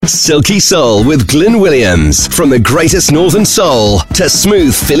Silky Soul with Glyn Williams. From the greatest northern soul to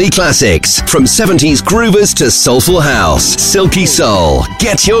smooth Philly classics. From 70s groovers to soulful house. Silky Soul.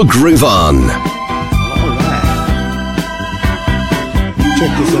 Get your groove on. Alright.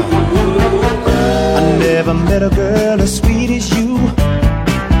 Check this out. I never met a girl as sweet as you,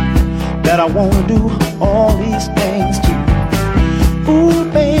 that I wanna do all these things to. Ooh,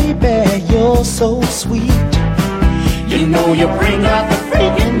 baby, you're so sweet. You know you bring out the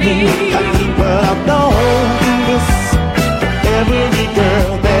freak in me. Well, I don't do this to every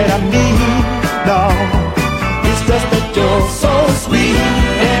girl that I meet. No, it's just that you're so sweet,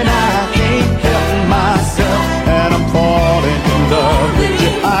 and I can't help myself, and I'm falling in love with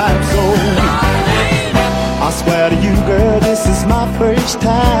you. I'm so weak. I swear to you, girl, this is my first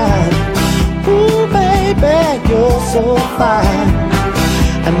time. Ooh, baby, you're so fine,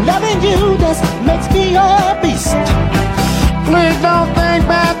 and loving you just makes me a beast. Please don't think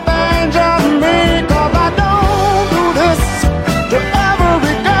bad things of me, 'cause I don't do this to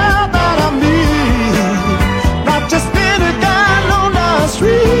every girl that I meet. Not just any girl on the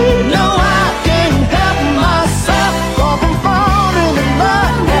street. No, I can't help myself, 'cause I'm falling in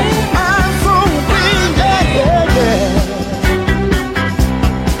love. I'm so weak, yeah, yeah, yeah.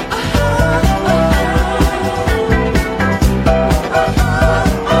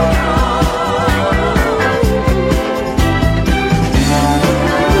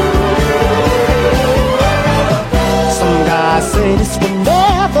 Say this will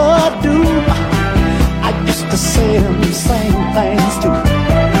never do. I used to say them same things too.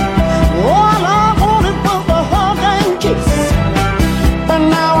 All I wanted was a hug and kiss, but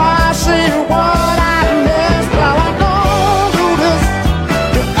now I see what I missed. Now I don't do this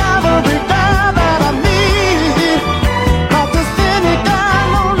to every girl that I meet. Not just any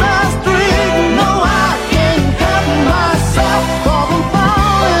girl on the street. No, I can't help myself, 'cause I'm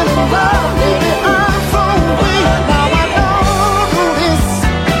falling in love, baby. I'm so weak. Now I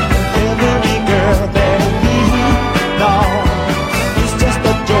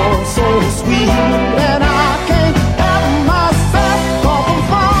and I can't help myself, 'cause I'm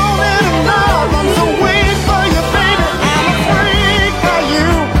falling in love. I'm so weak for you, baby. I'm a freak for you.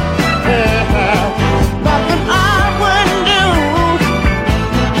 Yeah. Nothing I wouldn't do,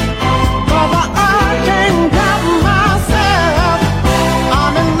 'cause I can't help myself.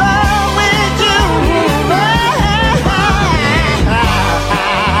 I'm in love with you.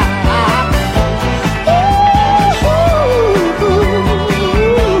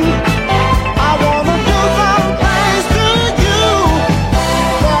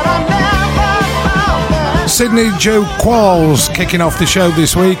 Sydney Joe Qualls kicking off the show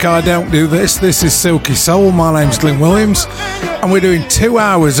this week. I don't do this. This is Silky Soul. My name's Glyn Williams, and we're doing 2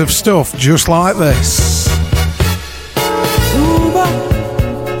 hours of stuff just like this. Tuba,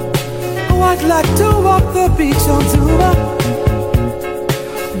 oh, I'd like to walk the beach on Tuba,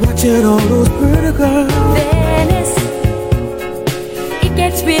 watching all those pretty girls. Venice, it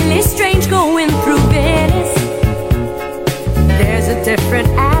gets really strange going through Venice. There's a different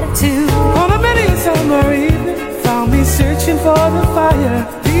attitude. On a many summer evening, found me searching for the fire.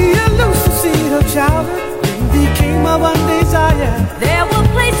 The elusive seed of childhood became my one desire. There were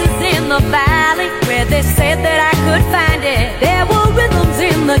places in the valley where they said that I could find it. There were rhythms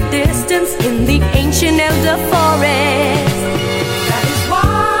in the distance, in the ancient elder forest. That is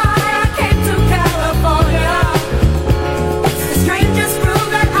why I came to California. It's the strangest groove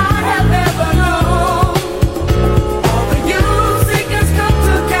that I have ever known. All the youth seekers come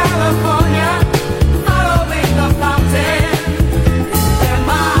to California, following the fountain. They're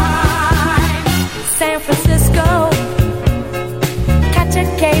mine. San Francisco, catch a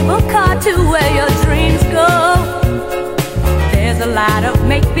cable car to where your dreams go. There's a lot of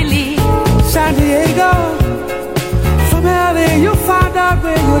make-believe. San Diego, from LA you'll find out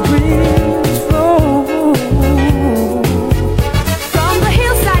where your dreams flow. From the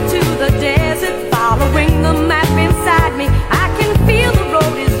hillside to the desert, following the map inside me, I can feel the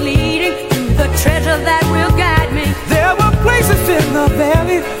road is leading to the treasure that will guide me. There were places in the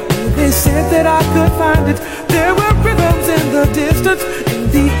valley where they said that I could find it. There were rhythms in the distance, in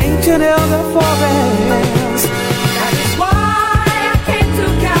the ancient elder forest. That is why I came to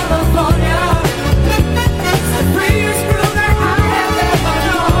California. It's the freest groove that I have ever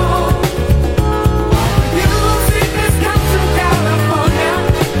known. You seekers come to California,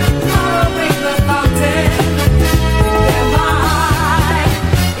 following the fountain. In their mind,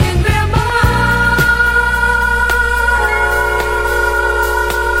 in their mind.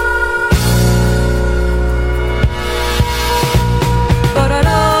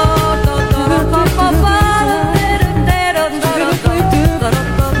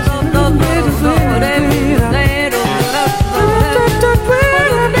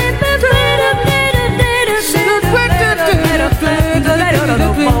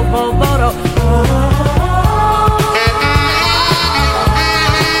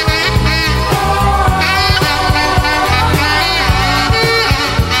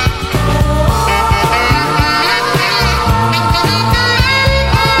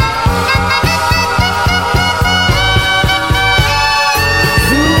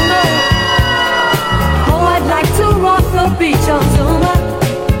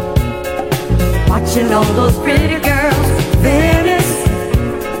 all those pretty girls. Venice,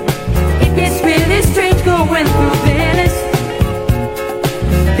 it gets really strange going through Venice.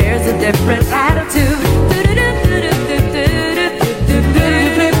 There's a different attitude.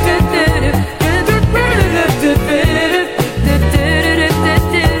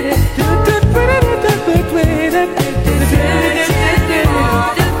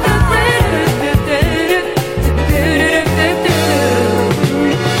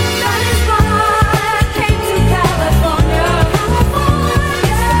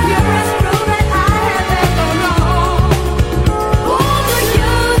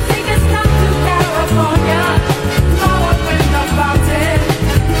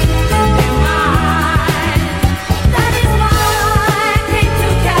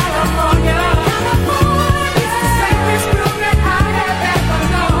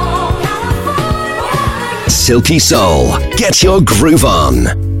 Silky Soul. Get your groove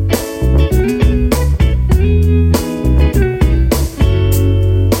on.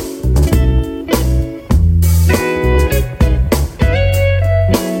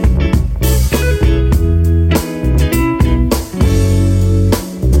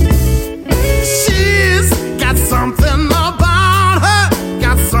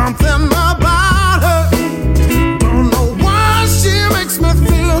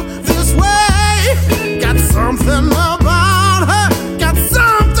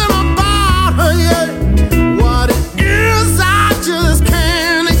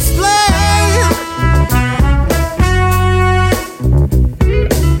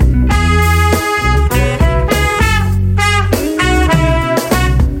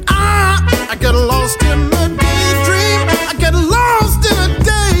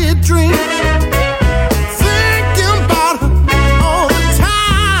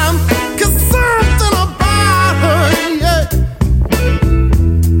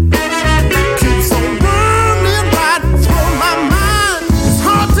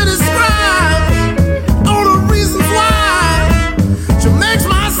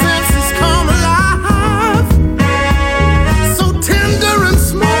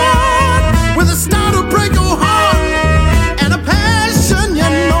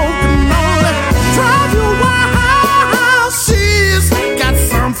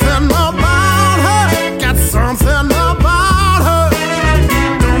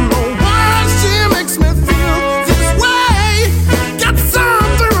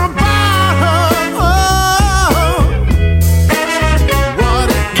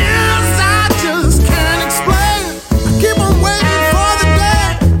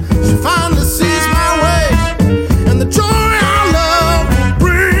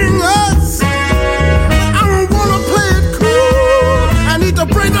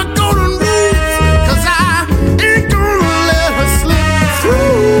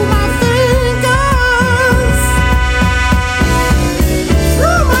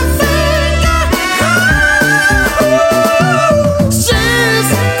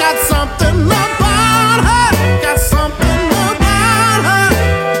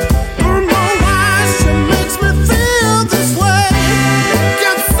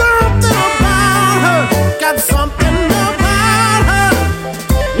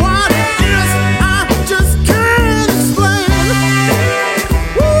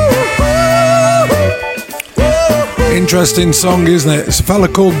 Interesting song, isn't it? It's a fella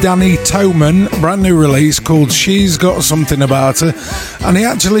called Danny Toman, brand new release called She's Got Something About Her, and he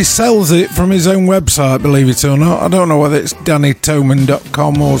actually sells it from his own website, believe it or not. I don't know whether it's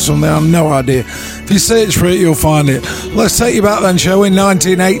dannytoman.com or something, I have no idea. If you search for it, you'll find it. Let's take you back then, shall we?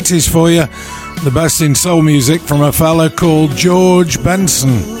 1980s for you. The best in soul music from a fella called George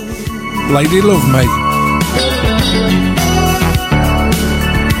Benson. Lady Love Me.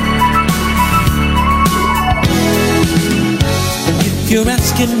 You're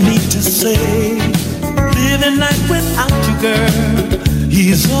asking me to say, living life without you, girl,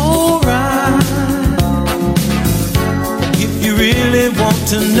 is alright. If you really want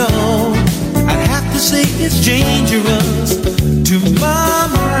to know, I'd have to say it's dangerous to my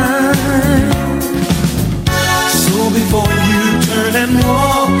mind. So before you turn and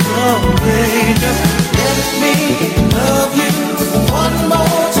walk away, just let me love you one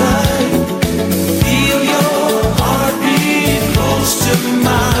more time. Feel your heartbeat close to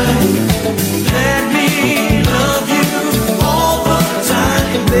mine. Let me love you all the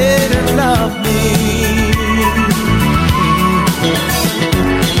time. Better love me.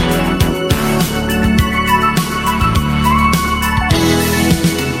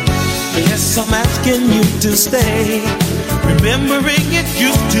 Yes, I'm asking you to stay, remembering it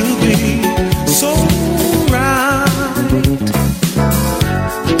used to be so right.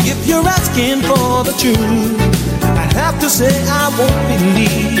 If you're asking for for the truth, I have to say I won't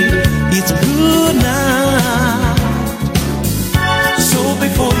believe it's good night. So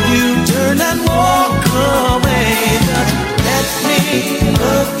before you turn and walk away, just let me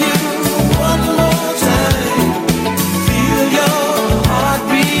love you one more time. Feel your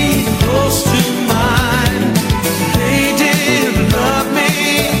heartbeat close to mine. Lady, love me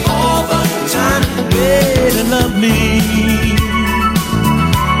all the time. Lady, love me.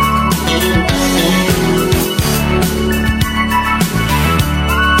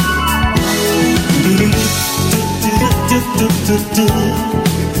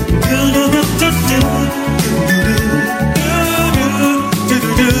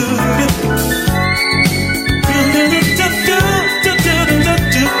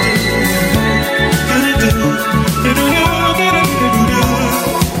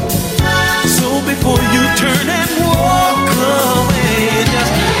 So before you turn and walk away,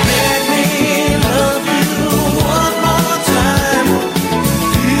 just let me love you one more time.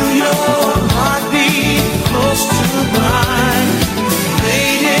 Feel your heartbeat close to mine.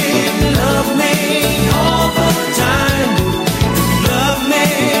 Lady, love me all the time. Love me,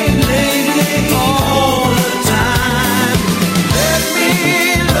 lady, all the time. Let me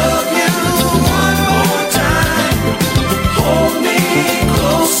love you one more time. Hold me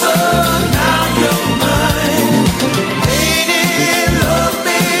closer, now you're mine. Lady, love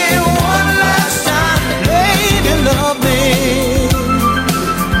me one last time. Lady, love me.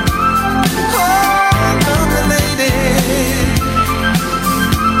 Oh, love me, lady.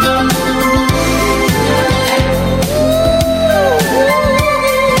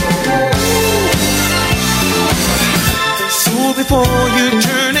 So before you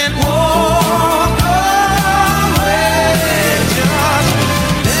turn and walk away, just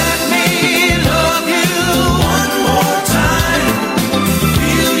let me love you one more time.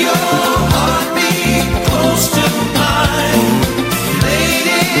 Feel your heartbeat close to mine.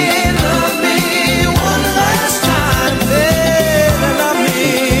 Lady, love me one last time. Lady, love me.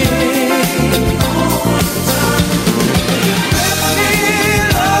 Let me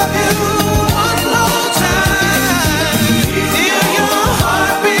love you one more time. Feel your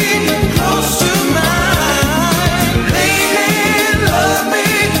heartbeat close to mine. Lady, love me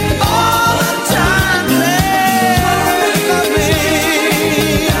all the time. Lady, love me.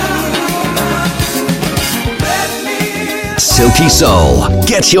 Let me. Silky Soul.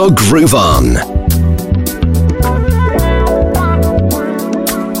 Get your groove on.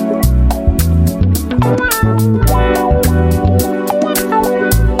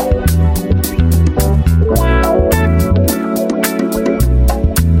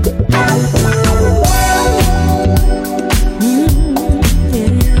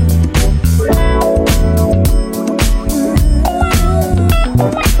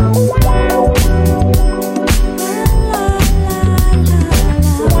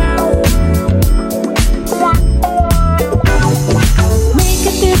 Make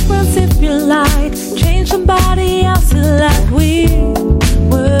a difference if you like. Change somebody else like we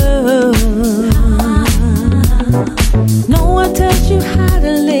were. No one tells you how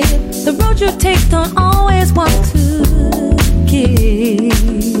to live. The road you take don't always want to give.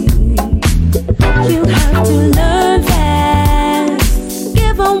 You have to learn fast.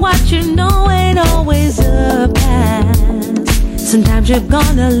 Given what you know ain't always a past. Sometimes you're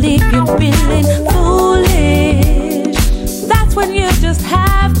gonna leave you feeling foolish. That's when you just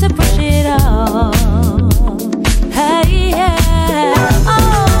have to push it off. Hey, yeah. Oh,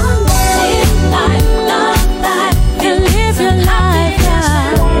 live life, love life, and live your life.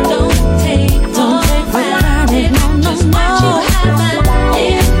 Don't take for granted. No, no, no.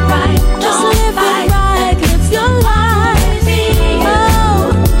 Live right, just live it right. Live your life. Oh,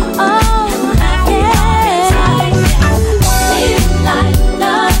 oh, yeah. Live life,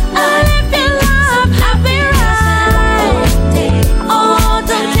 love life, live your life, happy right. Oh,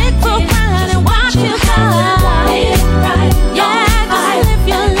 don't take for granted what you have.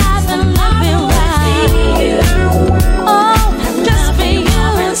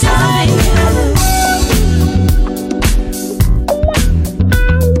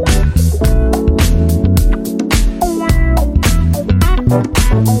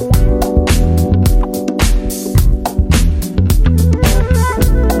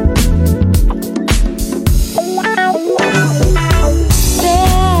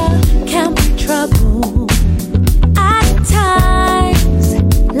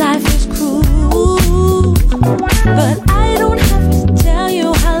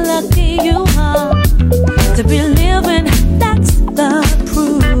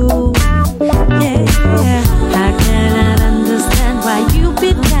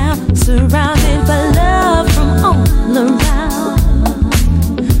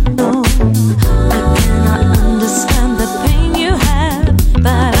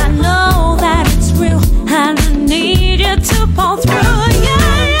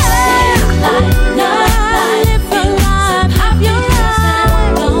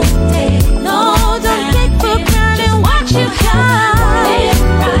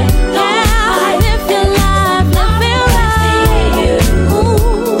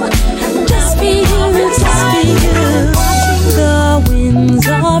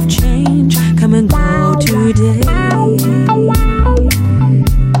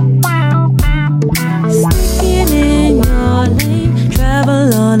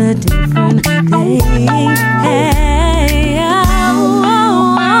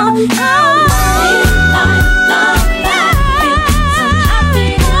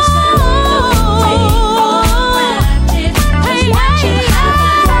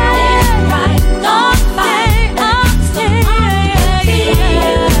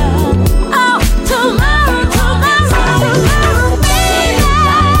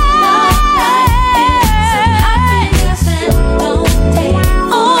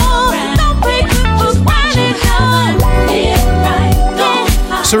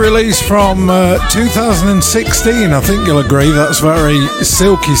 release from 2016. I think you'll agree that's very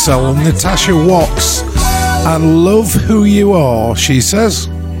Silky Soul. Natasha Watts and Love Who You Are, she says.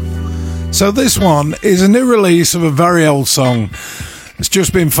 So this one is a new release of a very old song. It's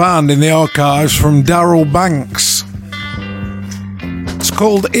just been found in the archives from Daryl Banks. It's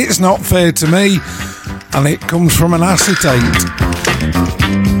called It's Not Fair to Me, and it comes from an acetate.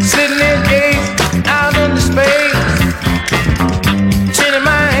 Sitting in gates out in the space, chin in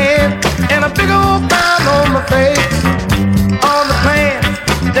my hand and a big old frown on my face. All the plans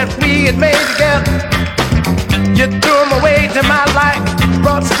that we had made together, you threw them away to my life,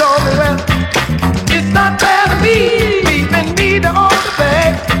 brought stormy weather. It's not fair to me, leaving me to hold the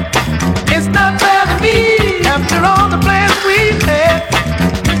bag. It's not fair to me, after all the plans we've had.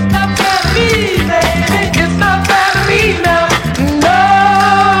 It's not fair to me, baby. It's not fair to me now.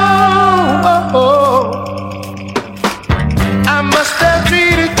 I must have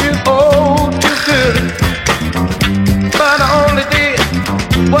treated you too good, but I only did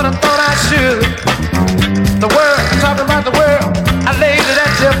what I thought I should. The world, talking about the world, I laid it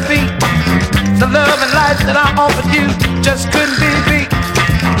at your feet. The love and life that I offered you just couldn't be beat.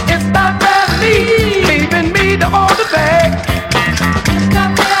 It's not fair to me, leaving me to hold the bag. It's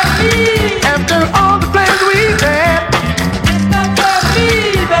not fair to me, after all the plans we've had. It's not fair to me,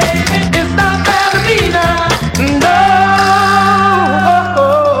 baby. It's not fair to me now. No.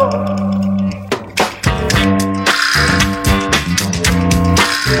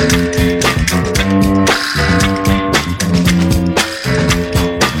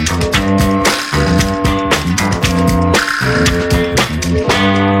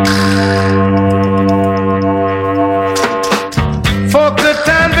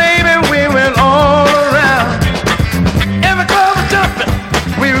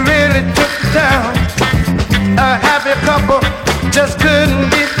 Just couldn't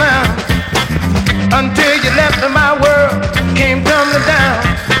be found until you left and my world came tumbling down.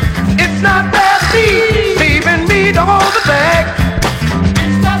 It's not fair to me, leaving me to hold the bag.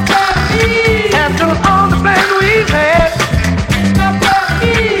 It's not fair to me, after all the plans we've had. It's not fair to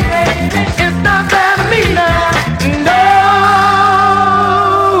me, baby. It's not fair to me now. No.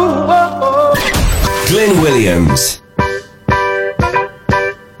 Glenn Williams.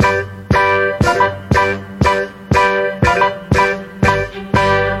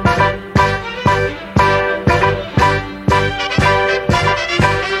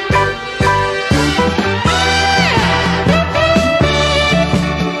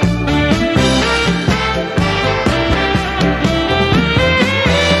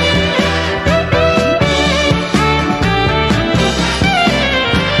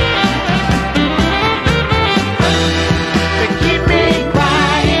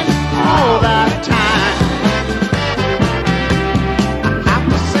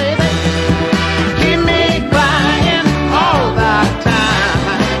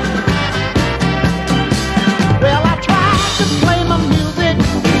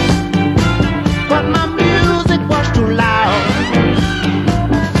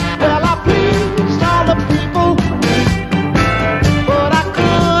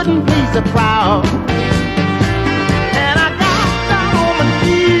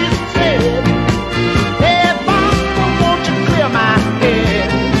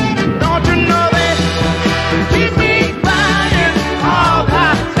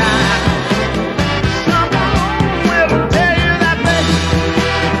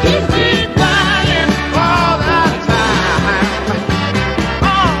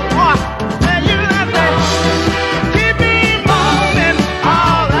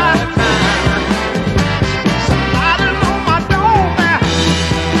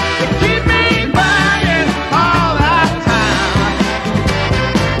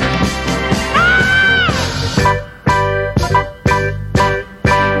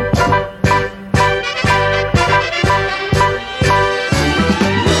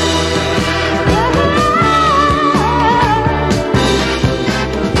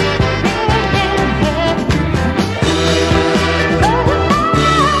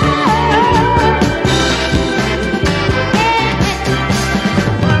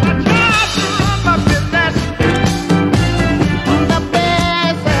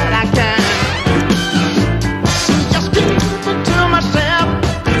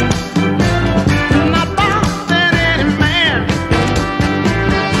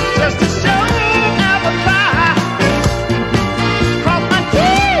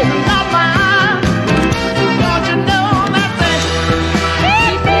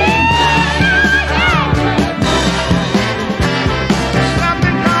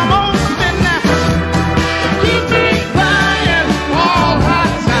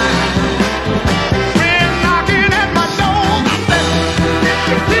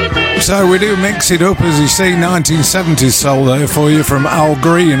 So we do mix it up, as you see. 1970s soul there for you from Al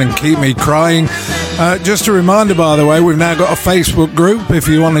Green and Keep Me Crying. Just a reminder, by the way, we've now got a Facebook group. If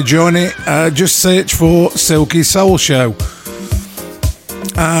you want to join it, just search for Silky Soul Show,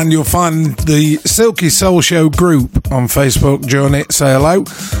 and you'll find the Silky Soul Show group on Facebook. Join it, say hello.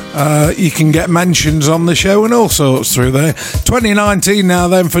 You can get mentions on the show and all sorts through there. 2019 now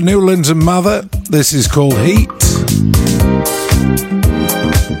then for Newlands and Mather. This is called Heat.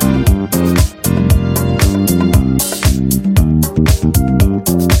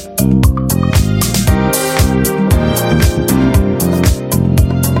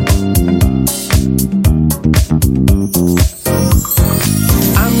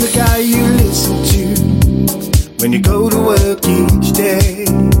 When you go to work each day,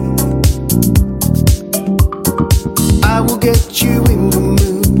 I will get you in the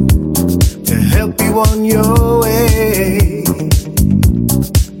mood to help you on your way.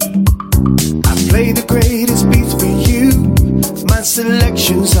 I play the greatest beats for you, my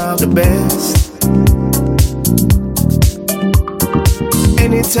selections are the best.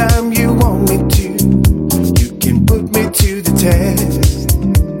 Anytime you want me to, you can put me to the test.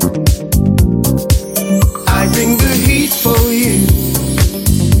 I bring the heat for you.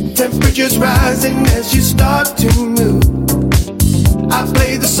 Temperatures rising as you start to move. I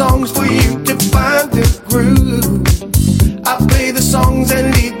play the songs for you to find the groove. I play the songs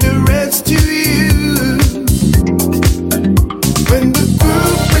and leave the rest to you. When the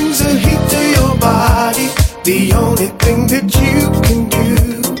groove brings a heat to your body, the only thing that you can do,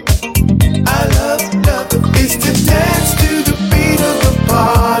 I love is to dance to the beat of the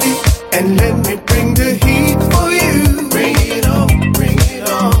party. And let me bring the heat for you. Bring it on, bring it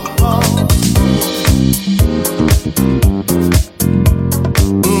on.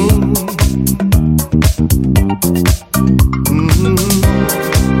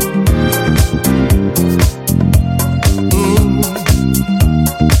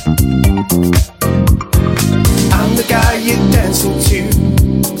 I'm the guy you're dancing to.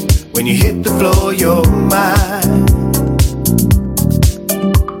 When you hit the floor, you're mine.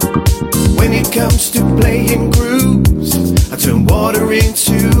 When it comes to playing grooves, I turn water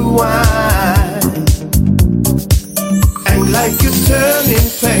into wine. And like a turning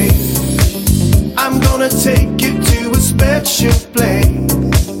page, I'm gonna take you to a special place.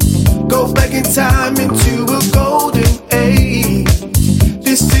 Go back in time into a golden age.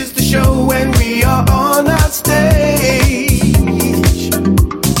 This is the show and we are on our stage.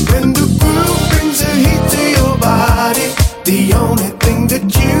 When the groove brings a heat to your body, the only thing that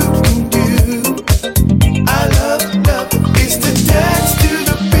you can do, I love is to dance to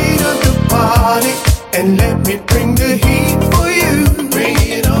the beat of the party. And let me bring the heat for you. Bring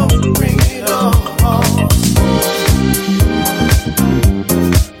it on, bring it on.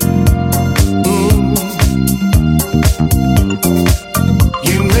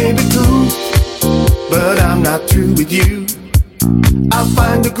 You may be cool, but I'm not through with you. I'll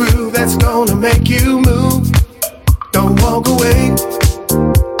find a groove that's gonna make you move. Don't walk away,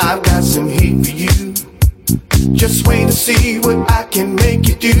 I've got some heat for you. Just wait to see what I can make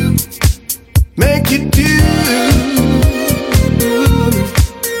you do. Make you do.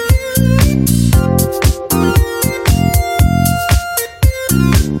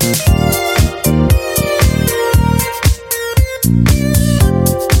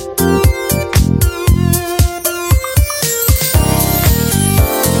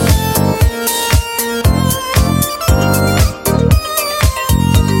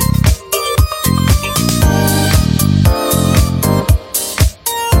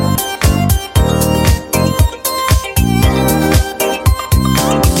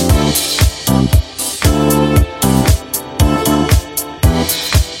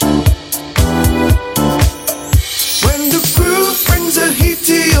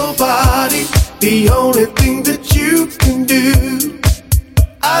 The only thing that you can do,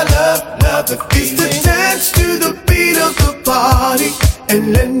 I love is to dance to the beat of the party.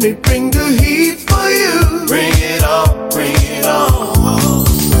 And let me bring the heat for you. Bring it on, bring it on.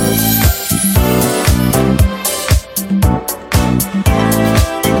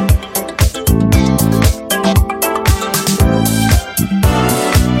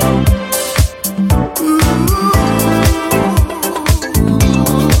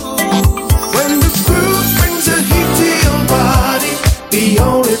 The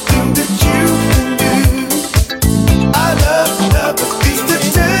only thing that you can do, I love is to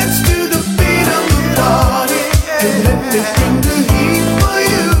dance to the beat of the party. And let me bring the heat for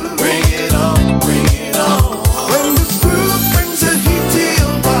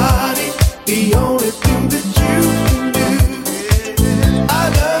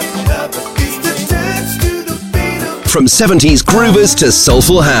From 70s groovers to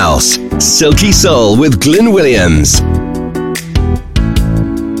soulful house. Silky Soul with Glyn Williams.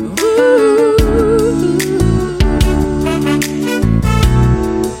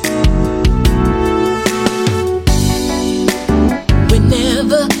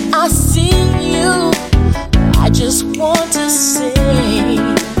 Whenever I see you, I just want to say,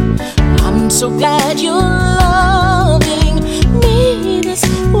 I'm so glad you're loving me this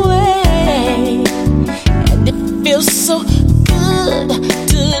way. And it feels so good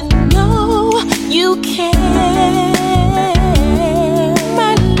to know you care.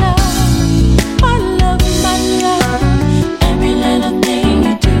 My love, my love, my love. Every little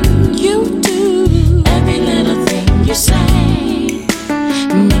thing you do. Every little thing you say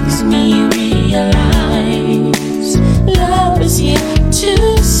makes me realize love is here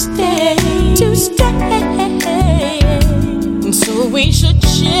to stay, to stay. And so we should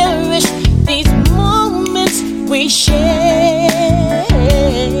cherish these moments we share.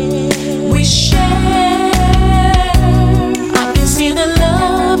 We share. I can see the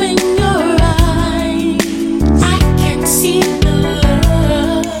love in your eyes. I can see the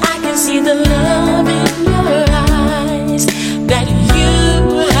love. I can see the love in your eyes that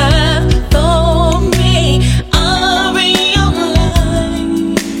you have for me. I realize,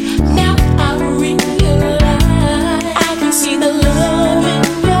 now I realize, I can see the love in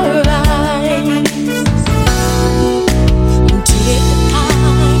your eyes. Take the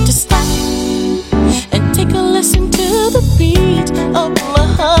time to stop and take a listen to the beat of my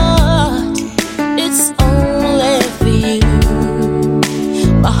heart. It's only for you.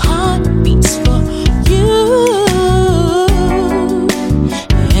 My heart beats for you.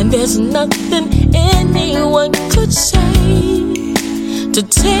 And there's nothing anyone could say to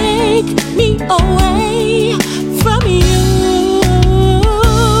take me away from you.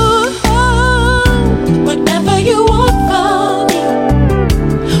 Whatever you want from me,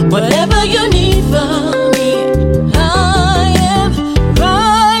 whatever you need from me, I am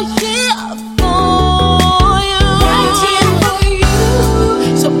right here for you. Right here for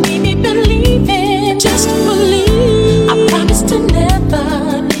you. So baby, believe it, just believe. I promise to never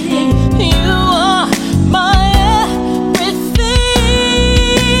leave. You are my everything.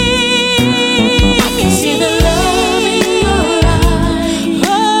 I can see the love in your eyes.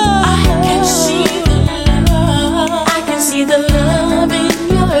 I can see the love. I can see the love in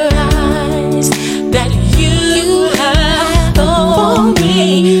your eyes that you have for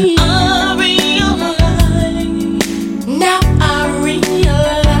me. I realize, now I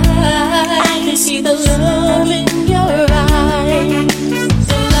realize, I can see the love in your eyes.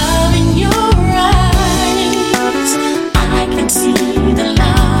 The love in your eyes. I can see the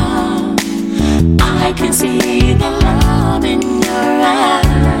love. I can see the love in your eyes.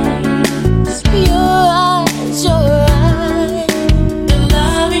 Your eyes, your eyes. The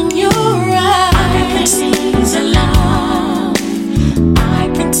love in your eyes. I can see the love. I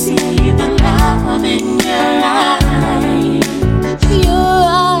can see the love in your eyes. Your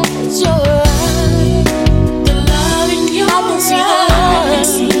eyes, your eyes. The love in your eyes. I can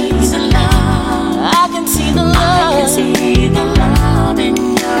see the love. I can see the love. I can see the love in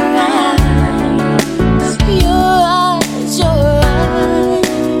your eyes. Your eyes, your eyes.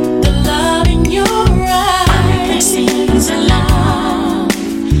 The love in your eyes. I can see the love.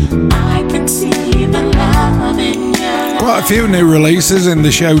 I can see the love in your eyes. Quite a few new releases in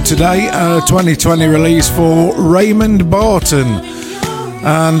the show today. 2020 release for Raymond Barton,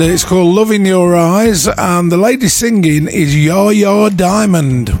 and it's called Love in Your Eyes, and the lady singing is Yaya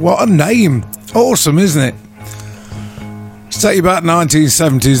Diamond. What a name. Awesome, isn't it? Let's take you back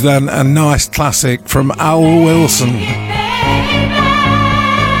 1970s then, a nice classic from Al Wilson.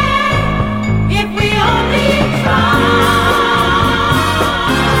 If we only try,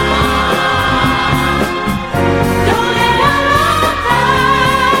 don't let our love die.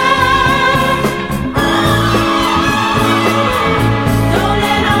 Don't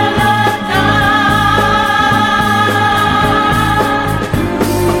let our love die.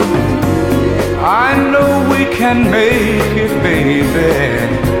 I know we can make it, baby,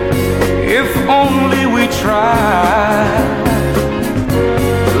 if only we try.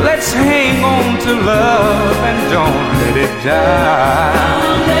 Let's hang on to love and don't let it die.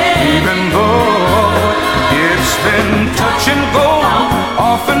 Even though it's been touch and go,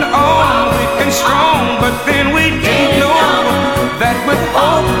 off and on, weak and strong, but then we didn't know that with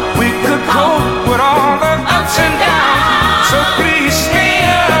hope we could cope with all the ups and downs. So please stay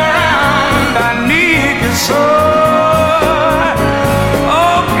around, I need you so.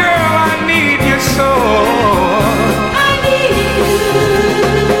 Oh girl, I need you so. I need you.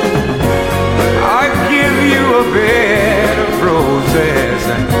 I give you a bed.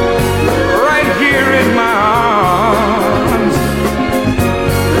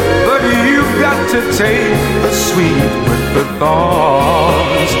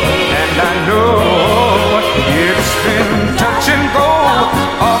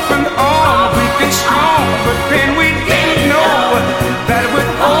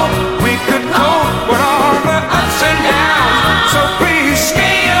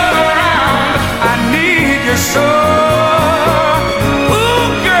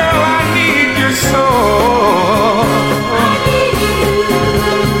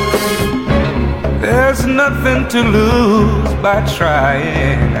 to lose by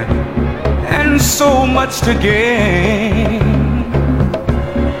trying, and so much to gain.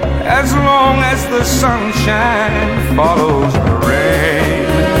 As long as the sunshine follows the rain,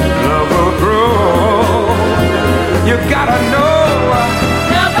 love will grow. You gotta know.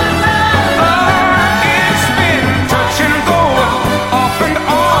 It's been touch and go, off and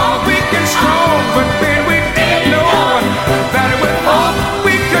on, weak and strong, but then we didn't know that with hope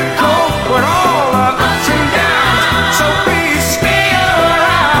we could cope with all the ups and downs. So please stay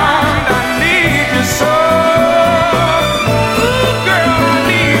around, I need you so. Ooh, girl, I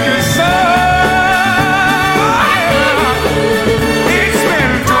need you so. It's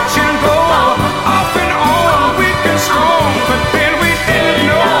been touch and go, off and on, weak and strong, but then we didn't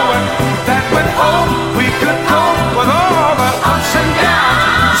know that with hope we could cope with all the ups and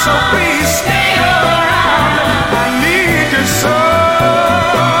downs. So please stay around, I need you so.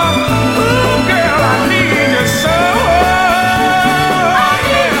 Ooh, girl, I need you so.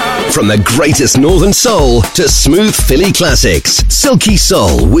 From the greatest northern soul to smooth Philly classics, Silky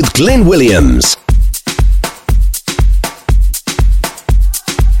Soul with Glyn Williams.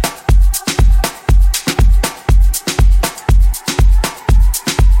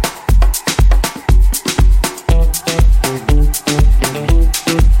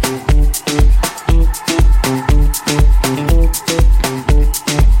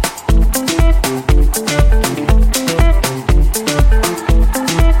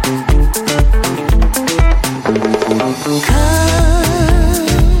 Come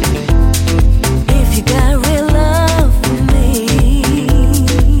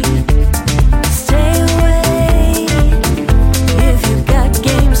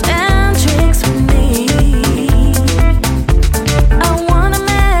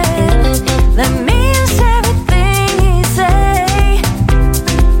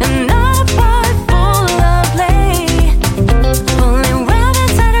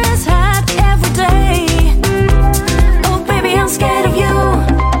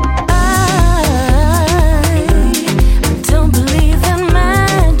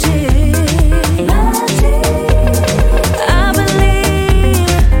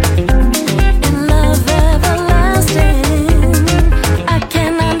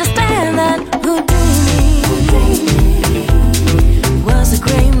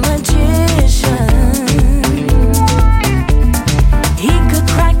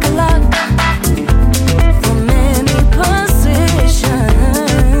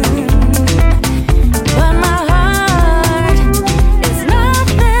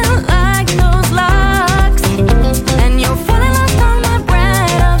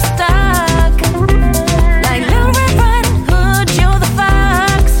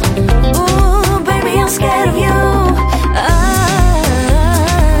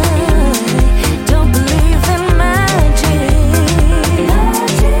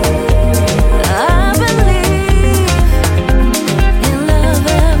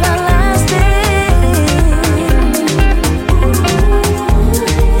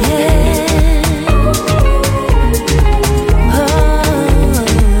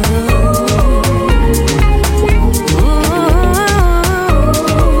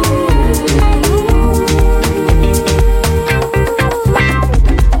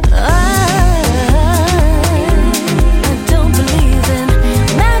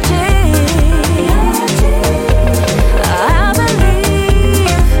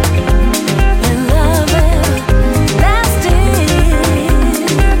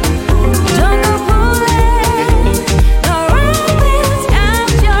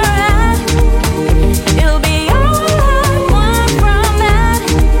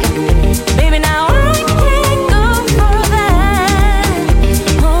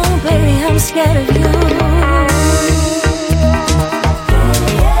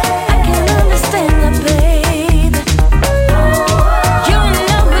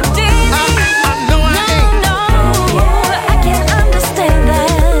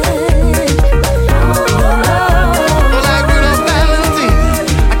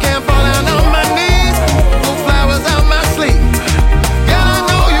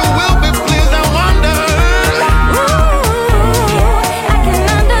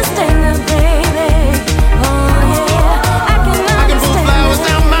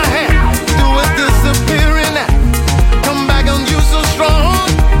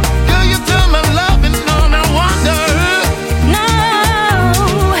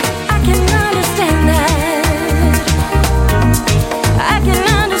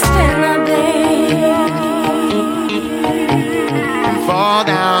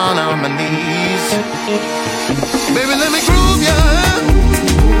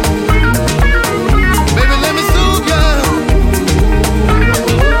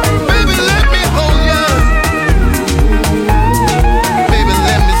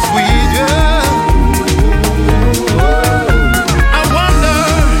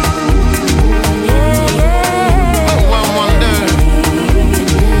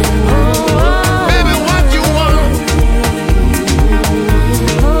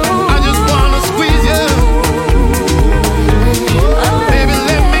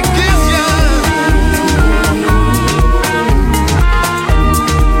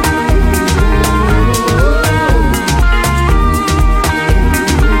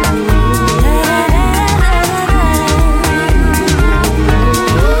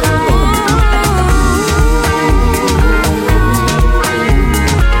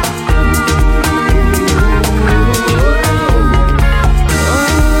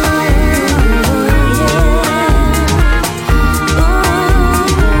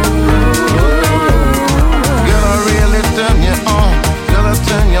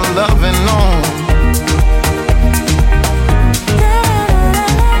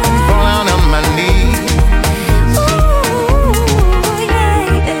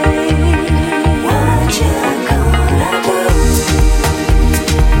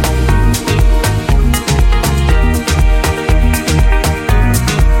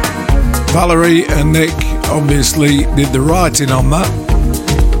Valerie and Nick obviously did the writing on that.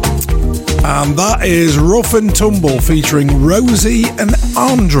 And that is Rough and Tumble featuring Rosie and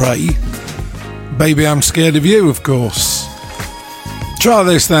Andre. Baby, I'm Scared of You, of course. Try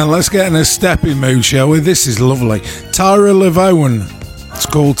this then. Let's get in a stepping mood, shall we? This is lovely. Tyra Levone. It's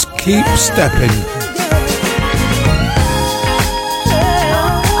called Keep Stepping.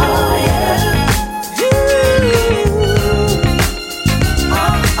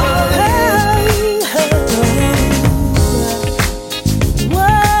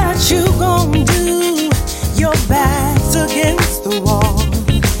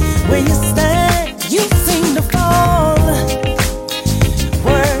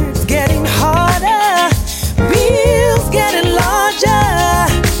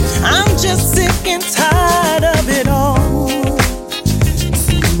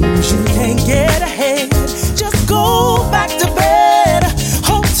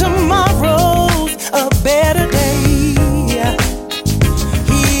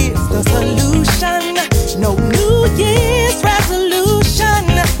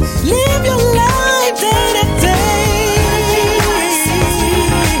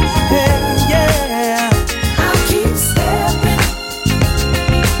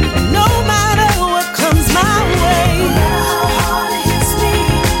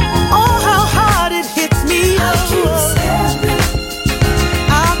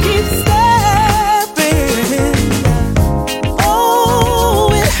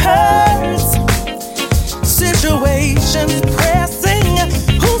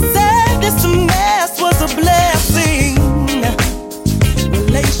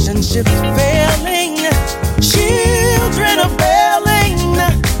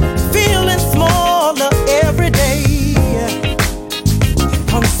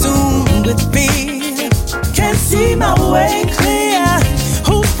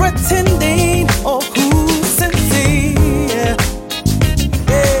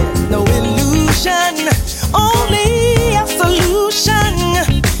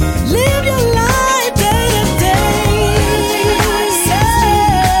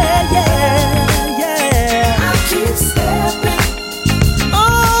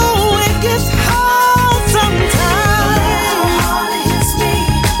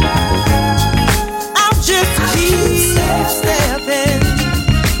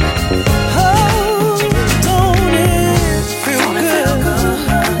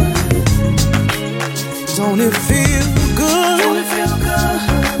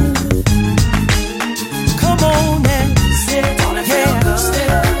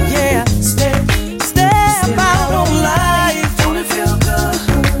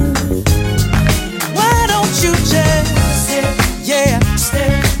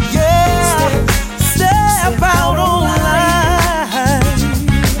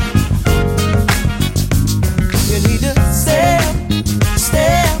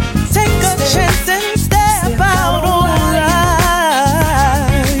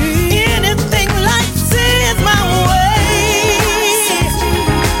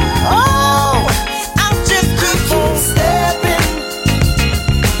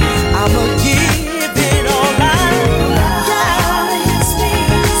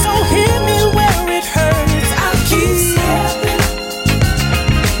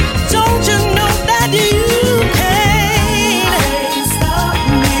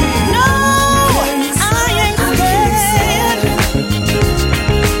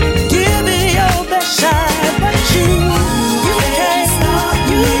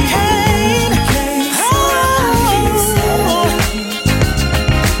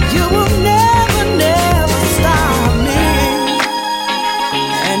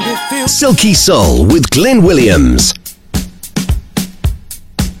 Silky Soul with Glenn Williams.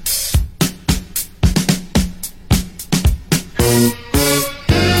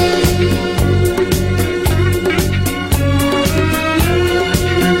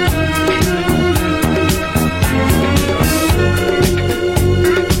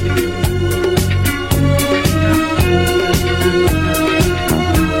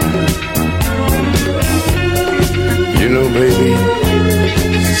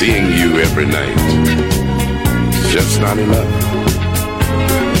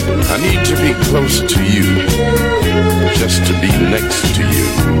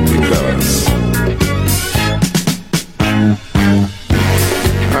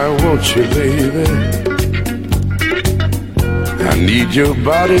 Your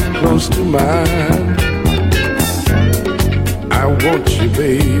body close to mine. I want you,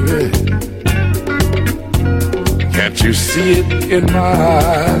 baby. Can't you see it in my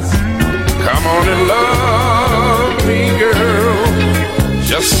eyes? Come on and love me, girl.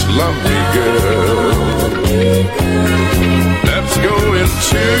 Just love me, girl. Let's go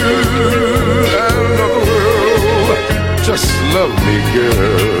into another world. Just love me,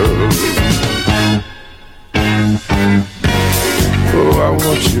 girl. Oh, I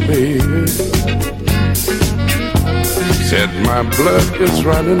want you, baby. Said my blood is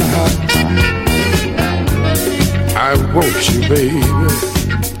running hot. I want you, baby.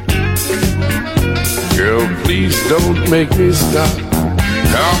 Girl, please don't make me stop.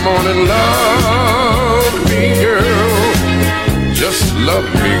 Come on and love me, girl. Just love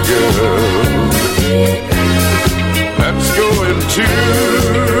me, girl. Let's go into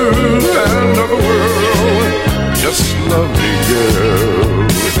another world. Just love me, girl.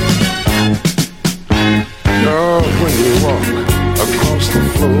 Oh, when you walk across the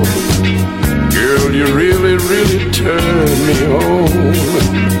floor, girl, you really, really turn me on.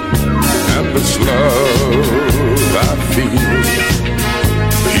 And this love I feel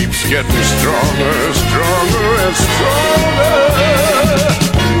keeps getting stronger, stronger and stronger.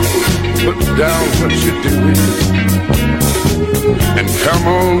 Put down what you're doing and come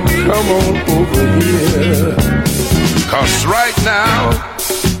on over here. 'Cause right now,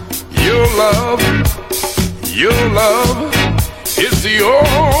 your love is the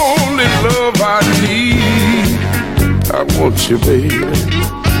only love I need. I want you, baby.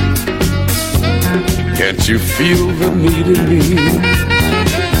 Can't you feel the need in me?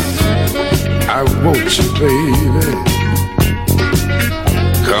 I want you, baby.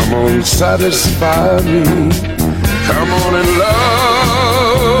 Come on, satisfy me. Come on and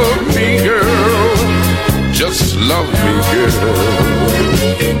love me, girl. Just love me, girl.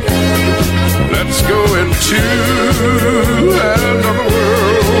 Let's go into another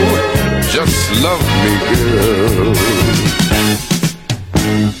world. Just love me, girl.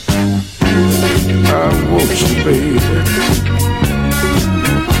 I want you, baby.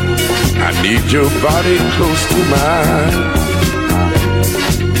 I need your body close to mine.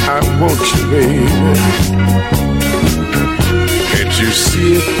 I want you, baby. Can't you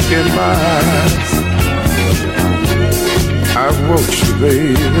see it in my eyes? I want you,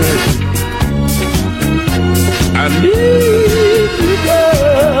 baby. I need you,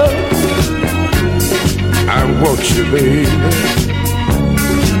 girl. I want you, baby.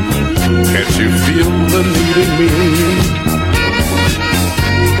 Can't you feel the need in me?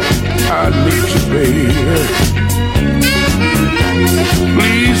 I need you, baby.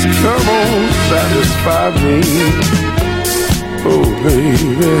 Please come on, satisfy me. Oh,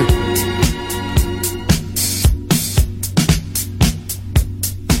 baby.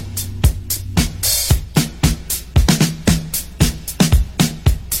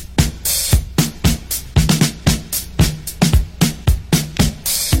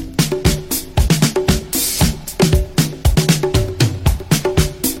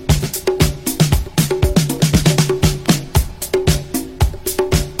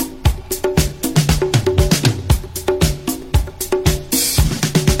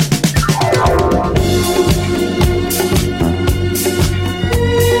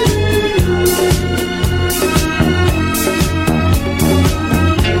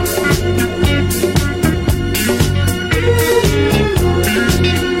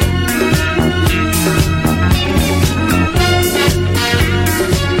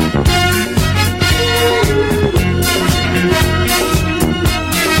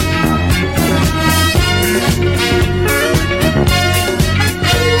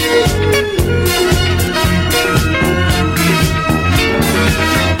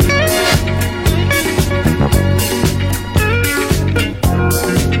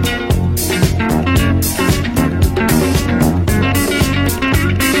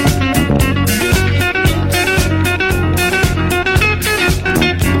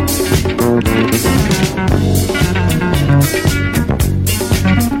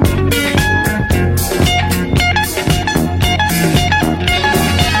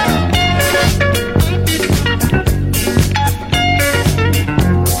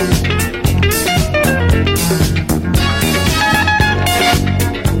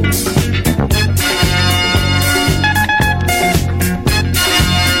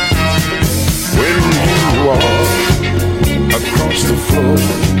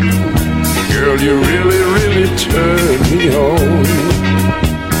 you really, really turn me on.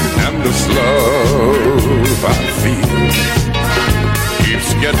 And this love I feel keeps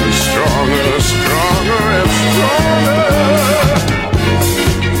getting stronger, stronger and stronger.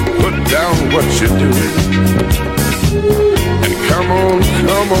 Put down what you're doing and come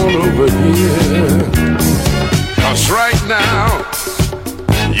on over here. 'Cause right now,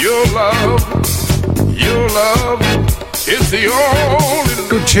 your love is the only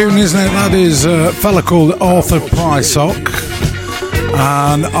Good tune, isn't it? That is a fella called Arthur Prysock.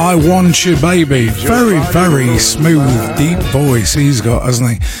 And I Want You Baby. Very, very smooth, deep voice he's got, hasn't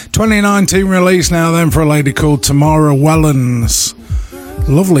he? 2019 release now then for a lady called Tamara Wellens.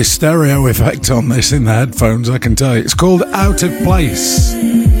 Lovely stereo effect on this in the headphones, I can tell you. It's called Out of Place.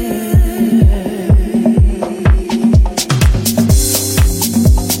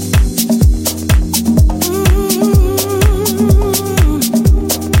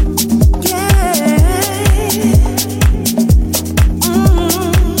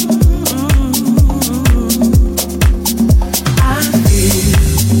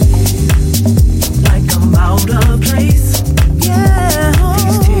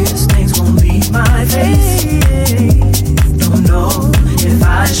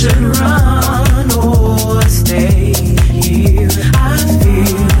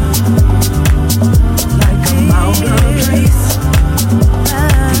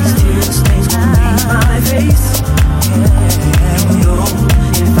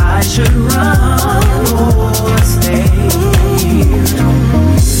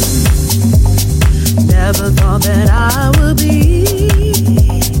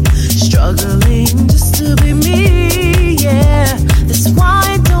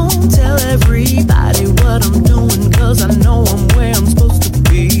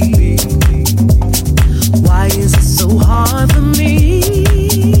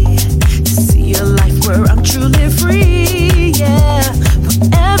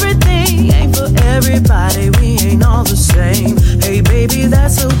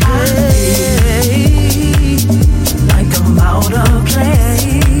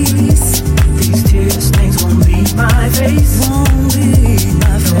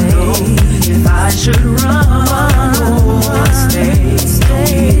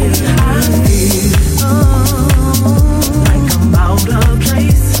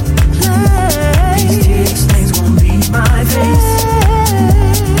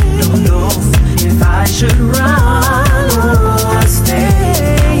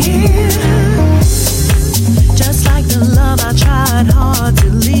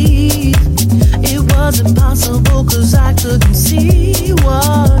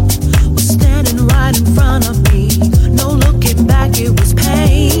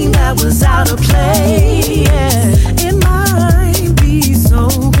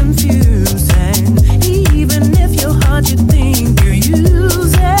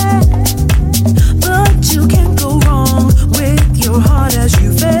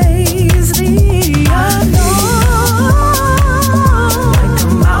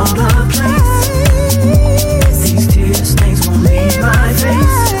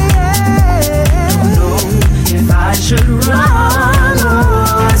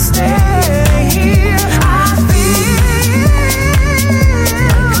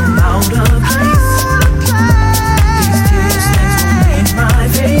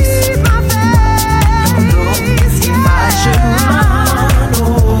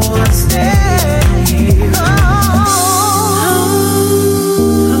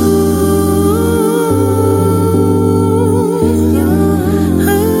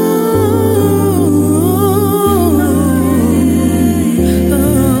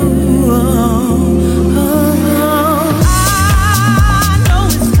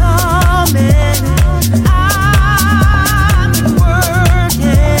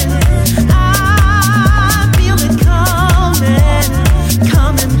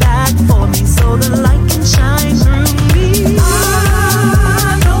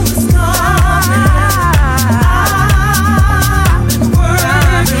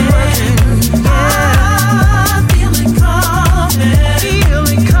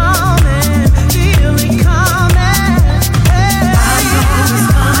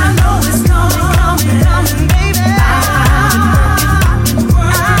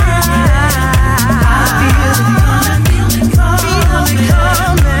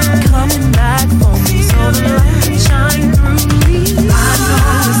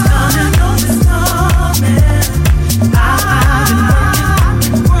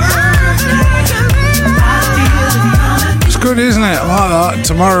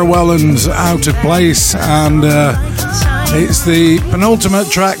 Tamara Wellens, Out of Place, and it's the penultimate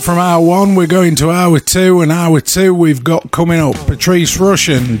track from hour one. We're going to hour two, and hour two we've got coming up Patrice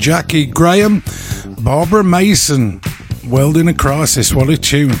Rushen, Jackie Graham, Barbara Mason, World in a Crisis, what a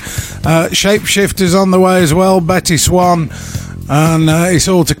tune. Shapeshifters on the way as well, Betty Swan, and it's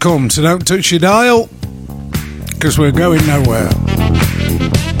all to come, so don't touch your dial, because we're going nowhere.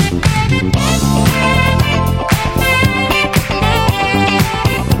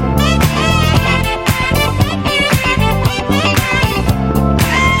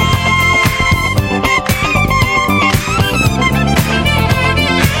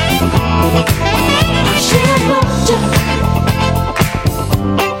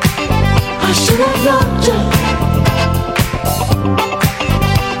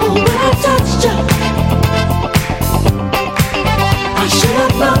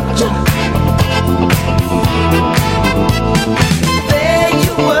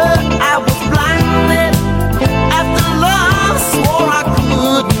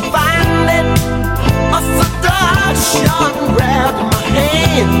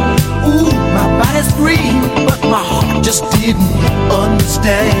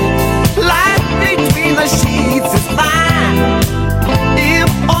 thing. Life between the sheets is fine. If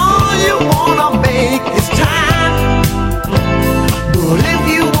all you wanna make is time, but if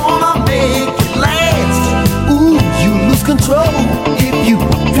you wanna make it last, ooh, you lose control if you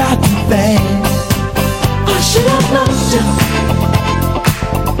try too fast. I should have loved you.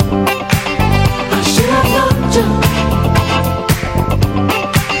 I should have loved you.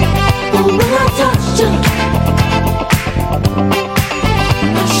 But when I touched you,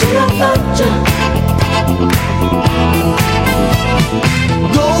 I should have loved you.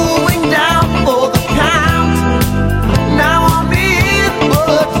 Going down for the count. Now I'm in,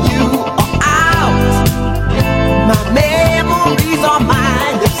 but you are out. My memories are my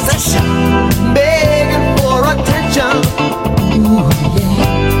obsession, begging for attention. Ooh,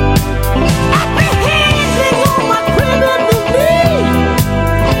 yeah. I've been handling on my criminal need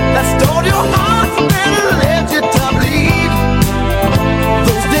that stole your heart and led you to bleed.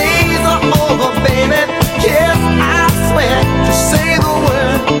 Those days are over, baby. Yes, I swear. Just say the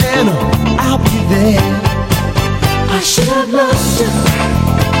word and I'll be there. I should have loved you.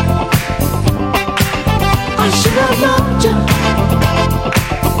 I should have loved you.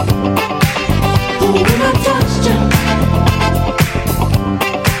 Oh, when I touched you,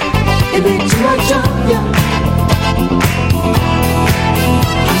 it made too much of you.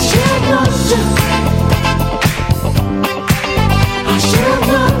 I should have loved you. I should have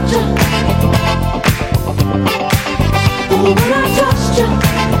loved you. Oh, when I touched you,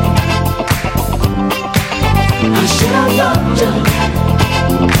 I should have loved you.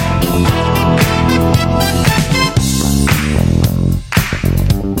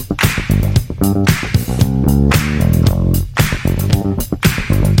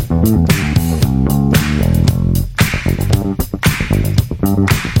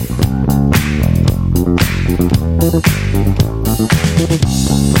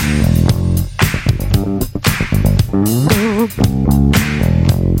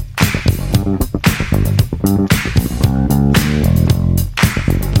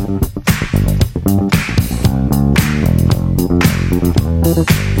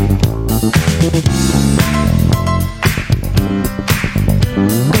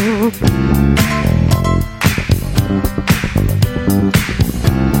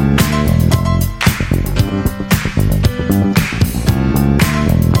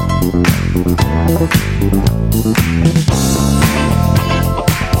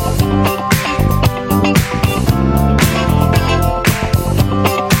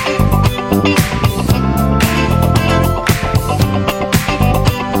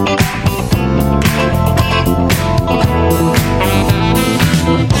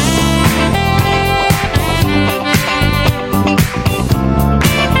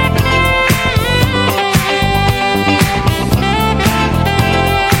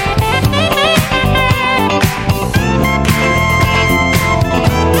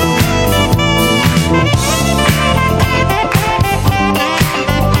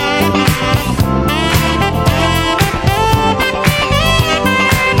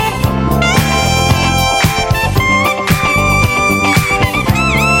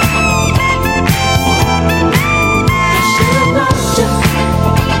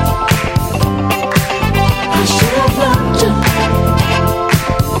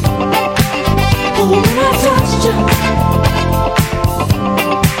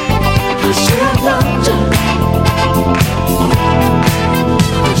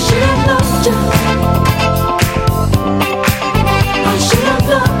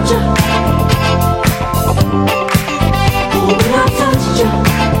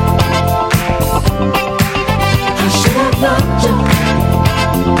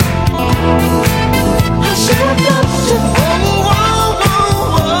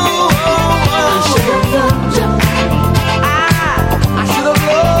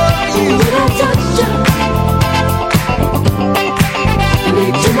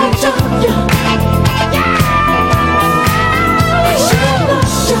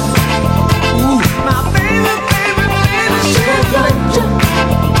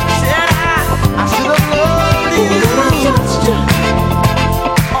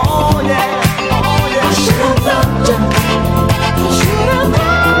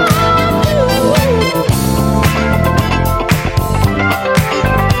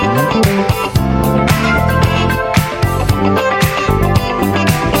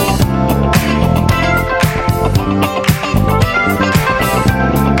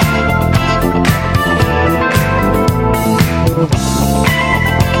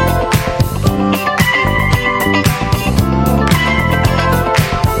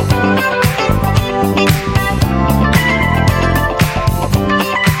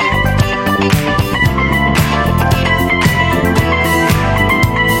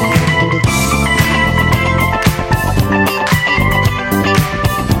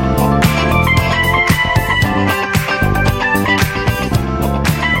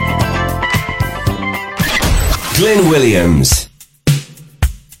 Glyn Williams.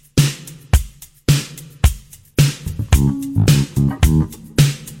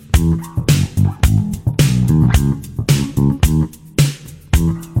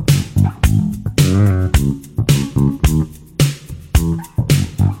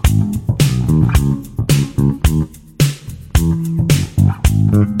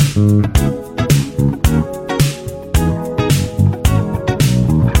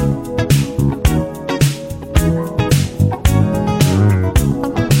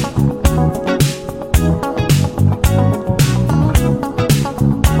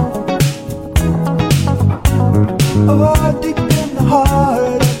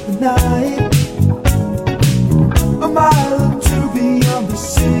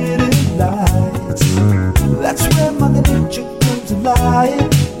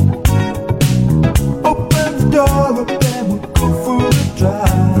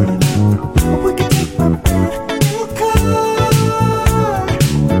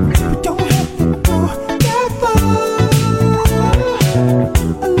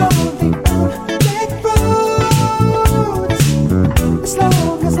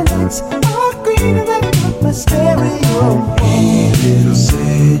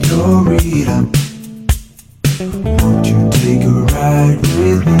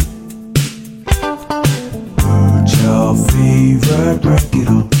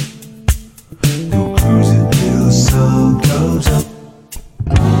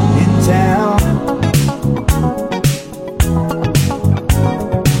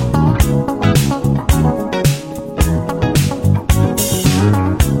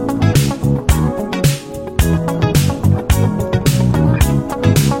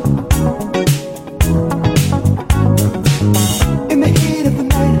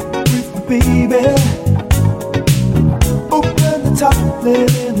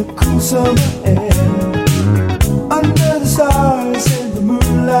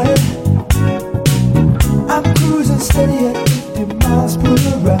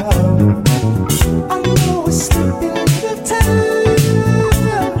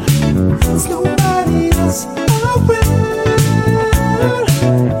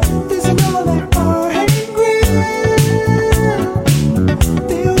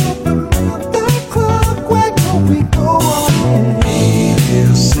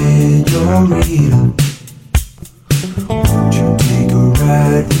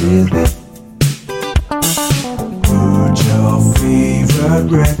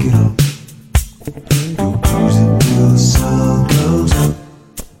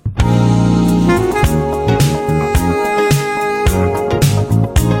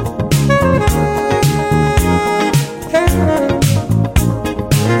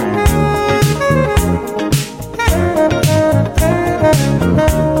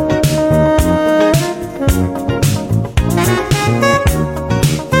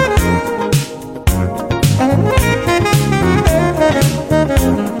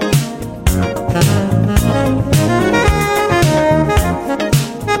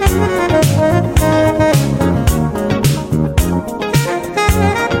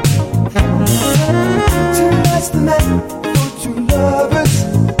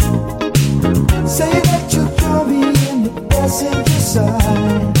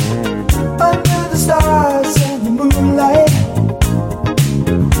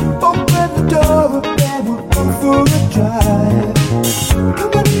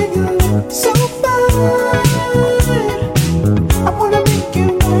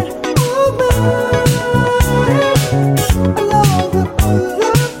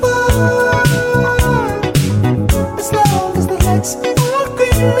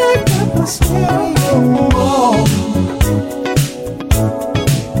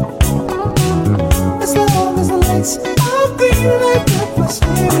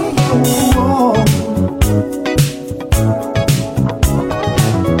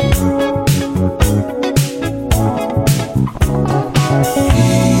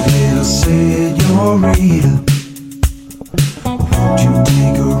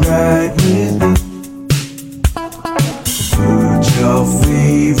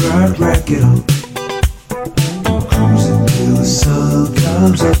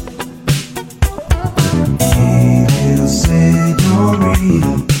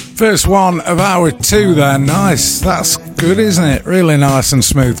 First one of hour two there. Nice. That's good, isn't it? Really nice and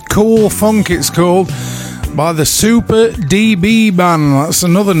smooth. Cool Funk it's called, by the Super DB Band. That's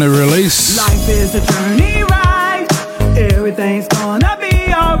another new release. Life is a journey ride. Everything's gonna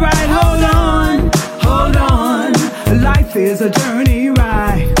be alright. Hold on, hold on. Life is a journey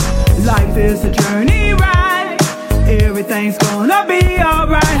ride. Life is a journey ride. Everything's gonna be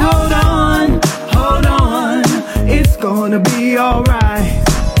alright. Hold on, hold on. gonna be alright.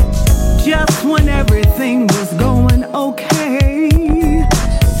 Just when everything was going okay,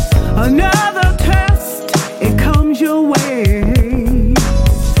 another test, it comes your way.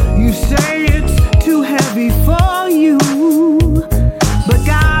 You say it's too heavy for you, but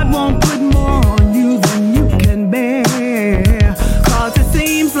God won't put more on you than you can bear. Cause it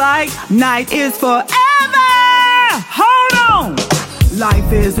seems like night is forever. Hold on!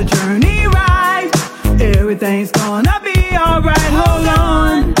 Life is a journey ride. Everything's gonna be alright. Hold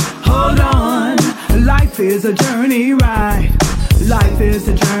on, hold on. Life is a journey ride. Life is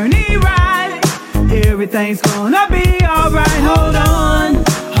a journey ride. Everything's gonna be alright. Hold on,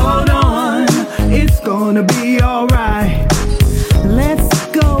 hold on. It's gonna be alright. Let's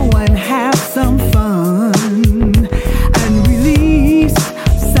go and have some fun and release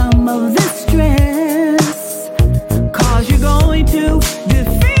some of the stress. Cause you're going to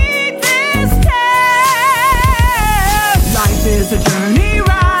defeat this test. Life is a journey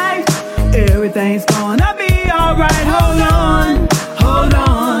ride. Everything's gonna be alright. Hold on, hold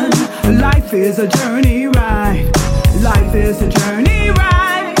on. Life is a journey ride. Life is a journey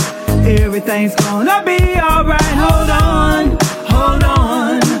ride. Everything's gonna be alright. Hold on, hold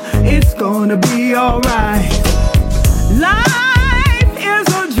on. It's gonna be alright. Life is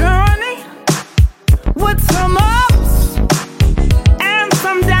a journey with some ups and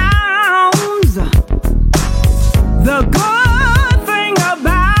some downs. The good thing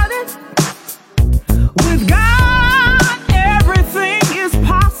about it, with God, everything is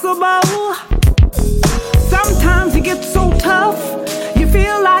possible. Sometimes it gets so tough, you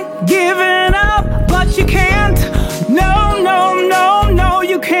feel like giving up, but you can't. No, no, no, no,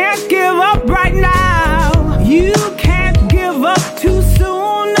 you can't give up right now. You can't give up too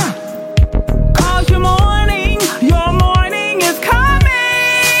soon. Cause your morning is coming.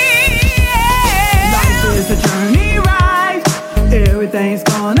 Life is a journey ride. Everything's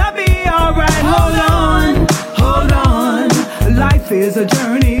gonna be alright. Hold on, hold on. Life is a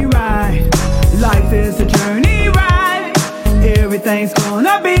journey ride. Life is a journey ride. Everything's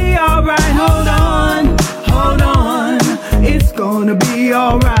gonna be alright. Hold on, hold on. It's gonna be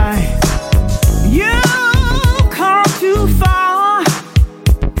alright. You've come too far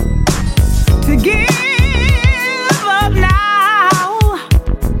to give up now.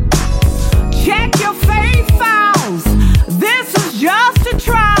 Check your faith files. This is just a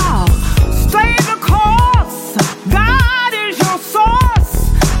trial. Stay the course. God is your source.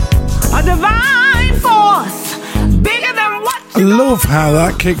 A divine force. Bigger than what I love how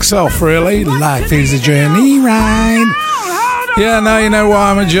that kicks off, really. Life is a journey ride. Yeah, now you know why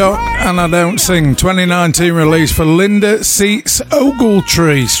I'm a jock and I don't sing. 2019 release for Linda Seats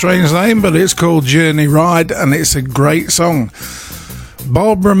Ogletree. Strange name, but it's called Journey Ride and it's a great song.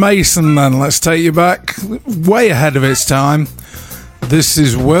 Barbara Mason, then, let's take you back way ahead of its time. This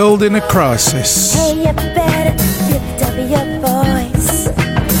is World in a Crisis. Hey, you better lift up your voice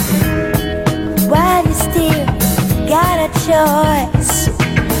while you still got a choice.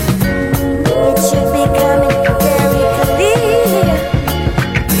 It should be coming very clear.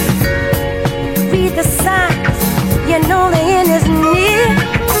 Read the signs, you know the end is near.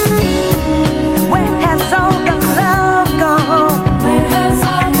 Where has all the love gone? Where has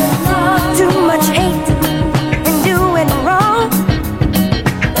all the love? Too much hate and doing wrong.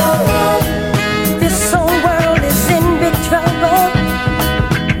 This whole world is in big trouble.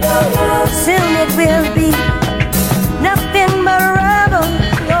 Soon it will be nothing but rubble.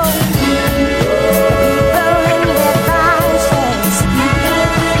 People in their vices,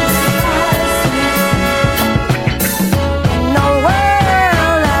 in a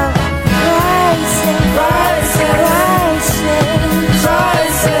world of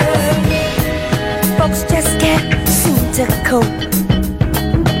crisis. Folks just can't seem to cope.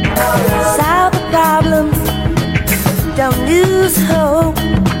 Solve the problems, don't lose hope.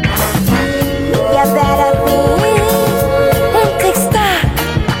 You better think and take stock.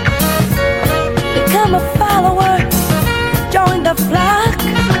 Become a follower, join the flock.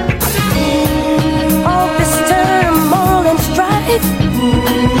 All this turmoil and strife,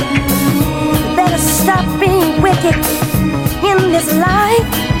 better stop being wicked in this life.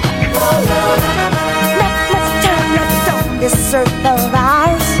 Not much time left on this earth of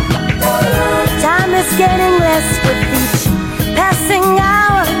ours. Time is getting less with each passing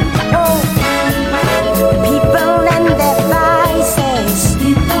hour. Oh, people and their vices.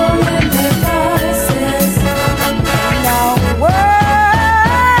 People and their vices. Now,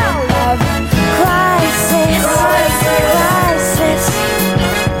 world of crisis. Crisis.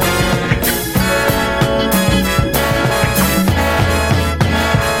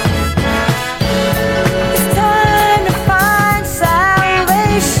 It's time to find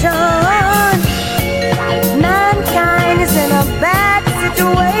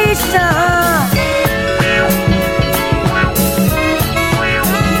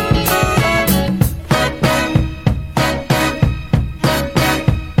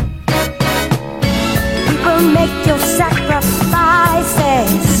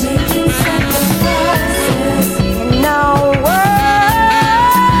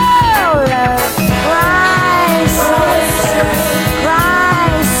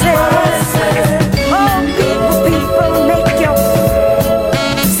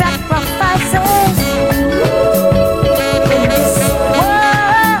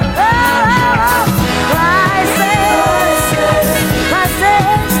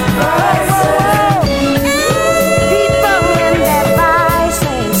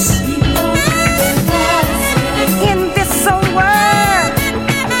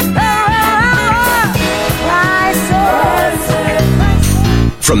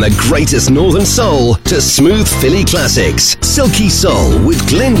From the greatest northern soul to smooth Philly classics. Silky Soul with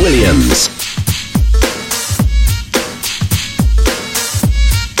Glyn Williams.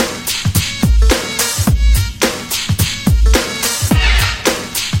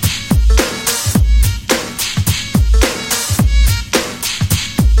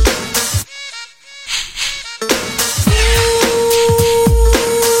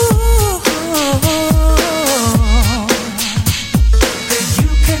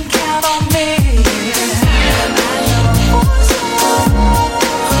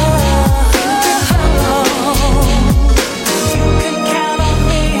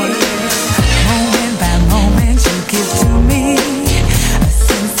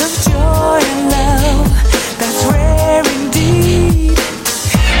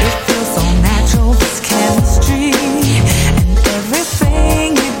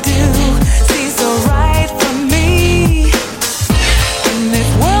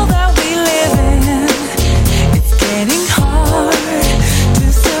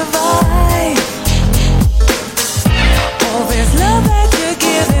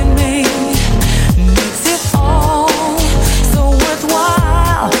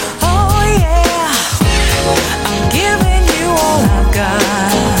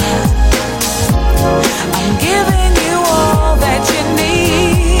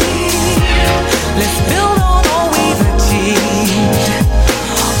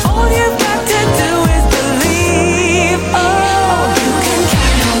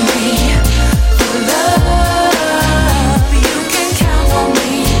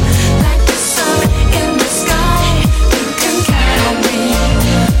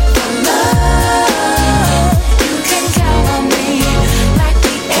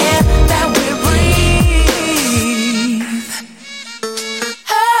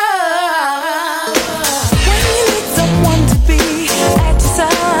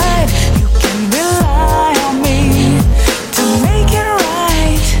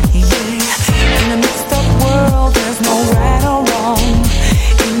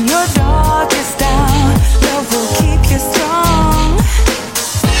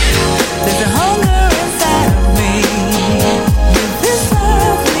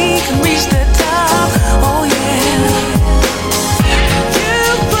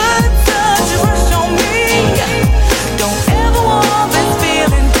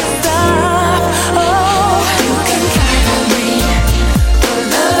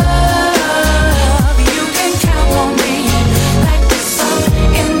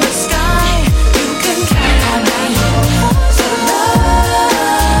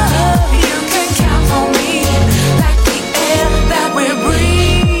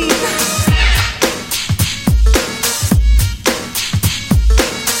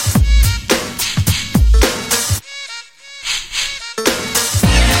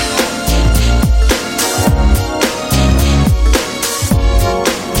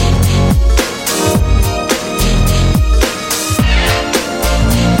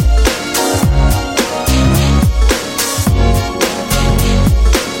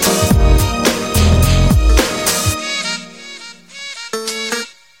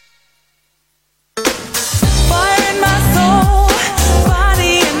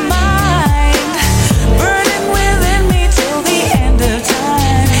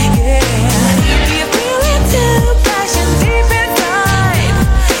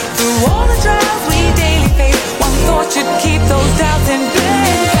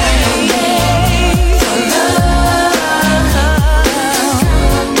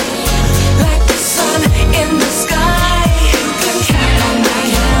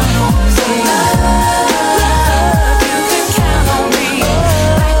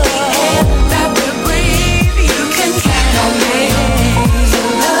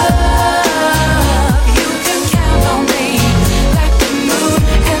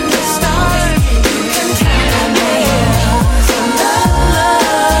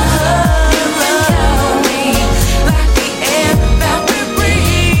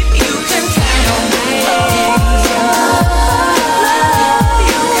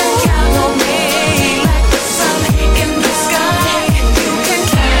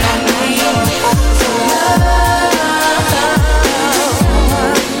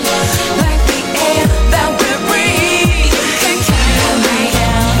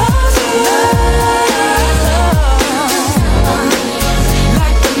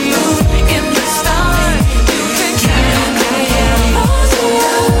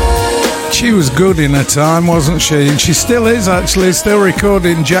 She was good in her time, wasn't she? And she still is, actually, still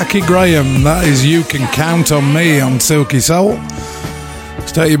recording Jackie Graham. That is You Can Count on Me on Silky Soul.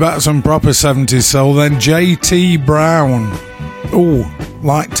 Let's take you back to some proper 70s soul then. J.T. Brown. Ooh,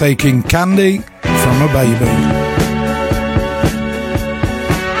 Like Taking Candy from a Baby.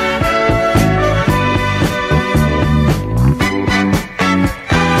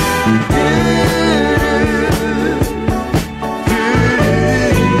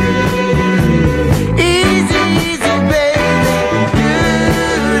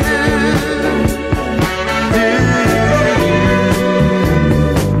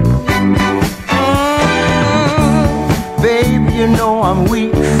 I'm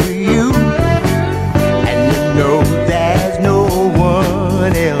weak for you, and you know there's no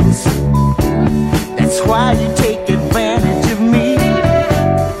one else. That's why you take advantage of me,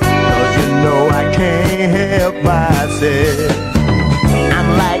 'cause you know I can't help myself. I'm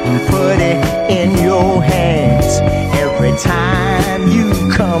like putty in your hands every time you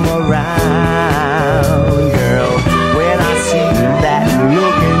come around, girl. When I see that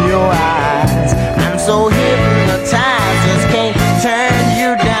look in your eyes, I'm so hypnotized, just can't turn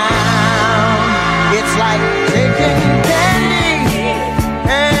you down. It's like taking candy,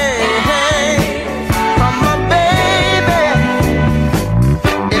 hey, hey, from a baby.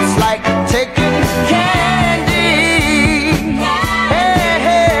 It's like taking candy, hey,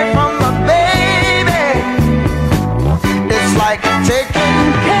 hey, from a baby. It's like taking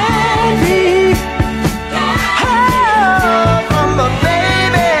candy, oh, from a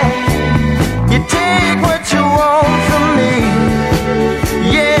baby. You take what you want from me.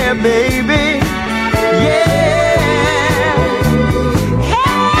 Yeah, baby, yeah.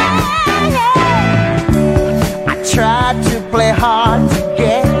 I tried to play hard to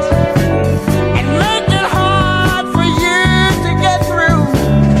get and make it hard for you to get through,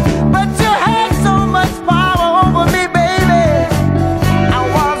 but you had so much power over me, baby. I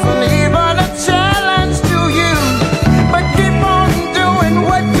wasn't even a challenge to you, but keep on doing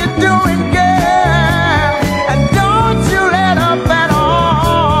what you're doing, girl, and don't you let up at all.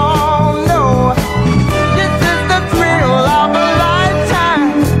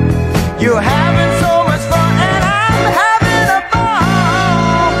 You're having so much fun and I'm having a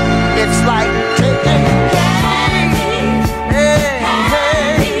ball. It's like taking candy, hey, hey,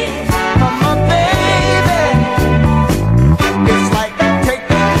 from a baby. It's like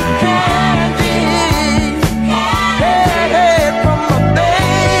taking candy, hey, hey, from a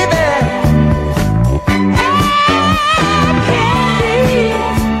baby. Candy,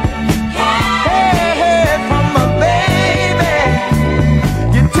 hey, hey, from a baby.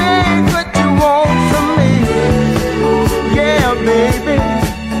 You take what you want from me, yeah, baby,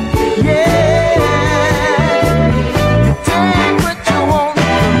 yeah. You take what you want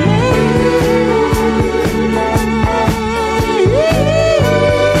from me,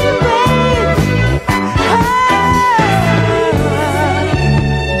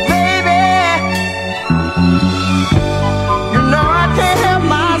 baby. You know I can't help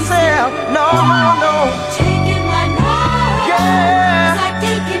myself, no, no. Taking my life, Yeah. like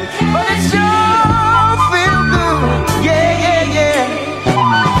taking candy. But it sure feel good, yeah, yeah, yeah.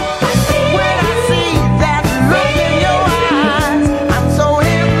 When I see that look in your eyes, I'm so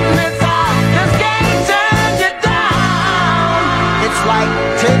hypnotized, just can't turn you down. It's like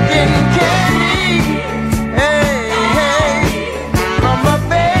taking candy, hey, hey, from a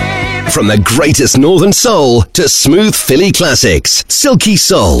baby. From the greatest northern soul to smooth Philly classics, Silky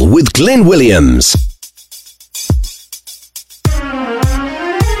Soul with Glyn Williams.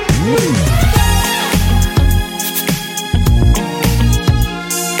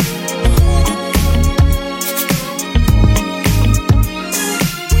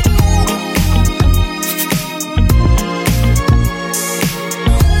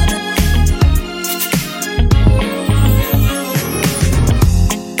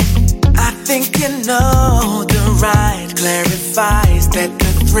 I think you know the ride clarifies that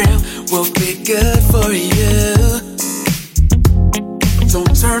the thrill will be good for you.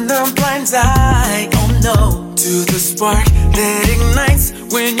 Don't turn a blind eye, oh no, to the spark that ignites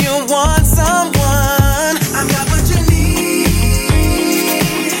when you want someone. I got what you need.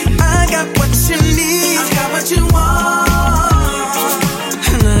 I got what you need. I got what you want.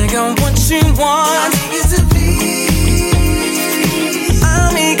 And I got what you want. I'm eager to please.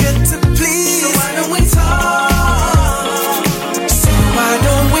 I'm eager to please. So why don't we talk? So why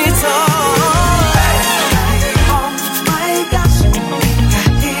don't we talk? Oh my gosh, I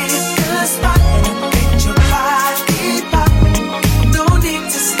hit the spot. Get your body pop. No need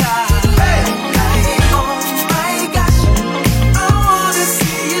to stop. Oh my gosh, I wanna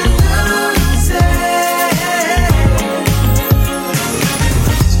see you lose it.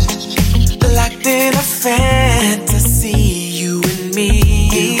 Locked in a fantasy, you and me,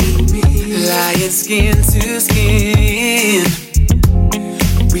 lying skin to skin.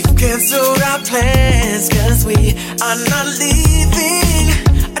 We've canceled our plans, cause we are not leaving.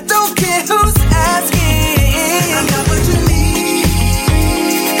 I don't care who's asking. I got what you need.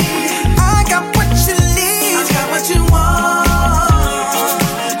 I got what you need. I got what you want.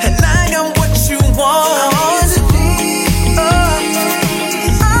 And I got what you want.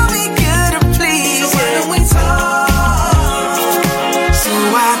 I'll be good to please. So why don't we talk? So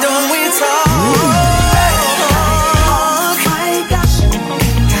why don't we talk?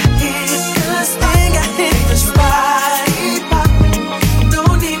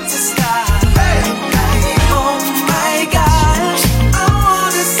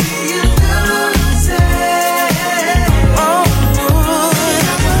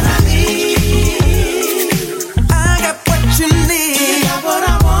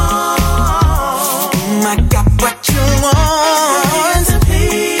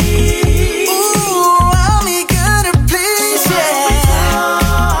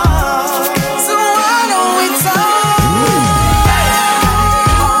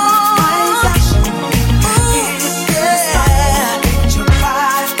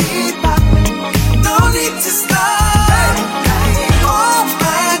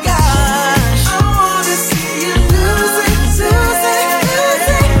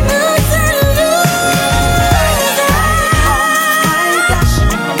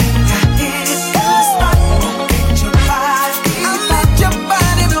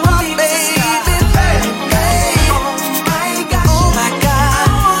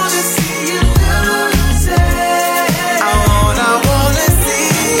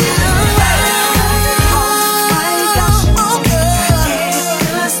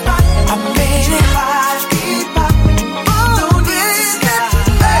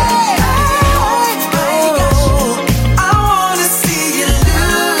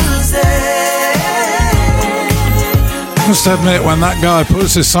 I must admit, when that guy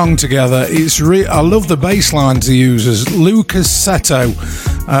puts a song together, I love the bass lines he uses. Lucas Seto,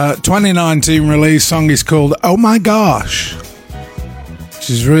 2019 release, song is called Oh My Gosh, which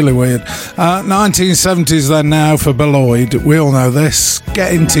is really weird. 1970s then now for Beloyd. We all know this.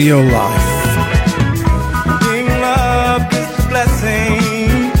 Get Into Your Life. Being loved is the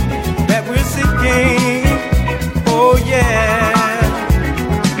blessing that we're seeking. Oh yeah.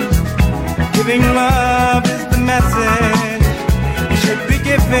 Giving love is the message we should be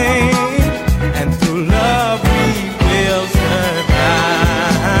giving, and through love we will survive.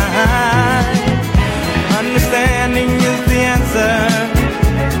 Understanding is the answer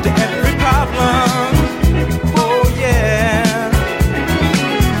to every problem. Oh yeah.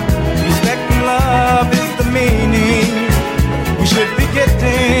 Respect and love is the meaning we should be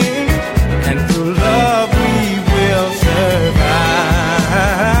getting, and through love we will survive.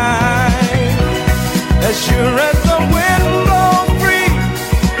 As sure as the wind blows free,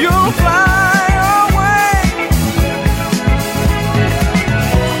 you'll fly away.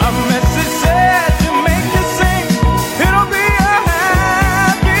 A message said to make you sing, it'll be a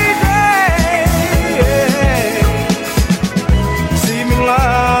happy day. Receiving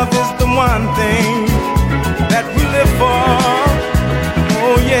love is the one thing that we live for.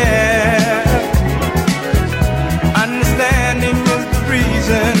 Oh yeah. Understanding is the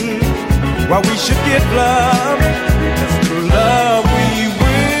reason why we should give love. 'Cause through love we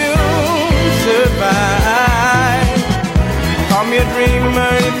will survive. Call me a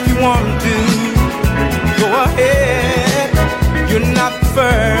dreamer if you want to. Go ahead, you're not the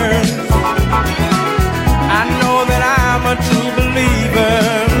first. I know that I'm a true believer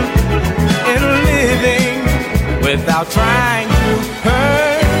in living without trying to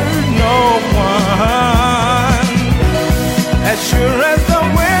hurt no one. As sure as the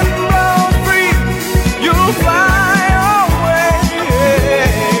wind blows free, you'll fly away.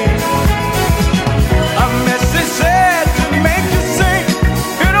 A message said to make you sing,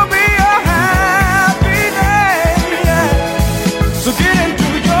 it'll be a happy day. So get into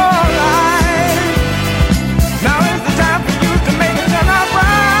your life. Now is the time for you to make it turn out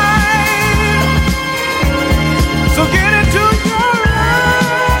right. So get into your life.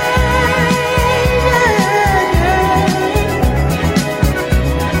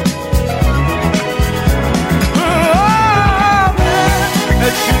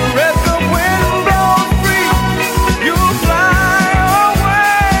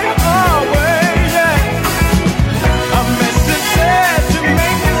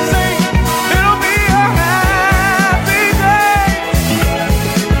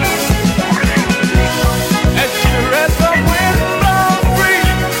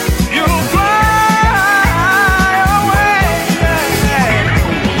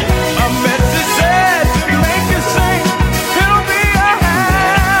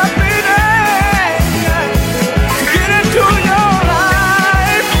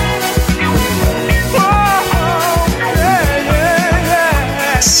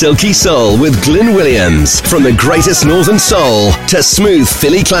 Silky Soul with Glyn Williams. From the greatest northern soul to smooth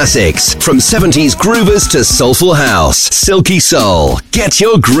Philly classics. From 70s groovers to soulful house. Silky Soul. Get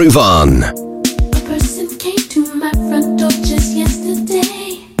your groove on. A person came to my front door just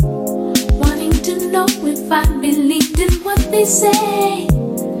yesterday, wanting to know if I believed in what they say.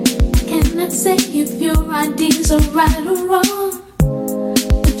 I cannot say if your ideas are right or wrong,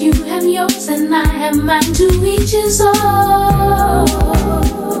 but you have yours and I have mine, to each his own.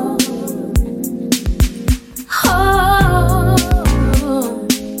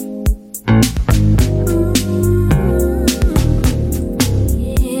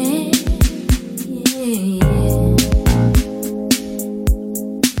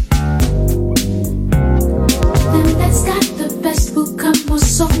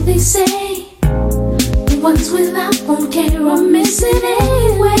 So they say, the ones without won't care or miss it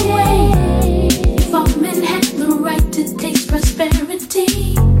anyway. If all men had the right to taste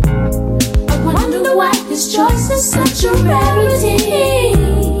prosperity, I wonder why this choice is such a rarity.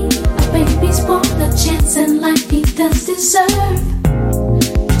 A baby's born a chance in life he does deserve.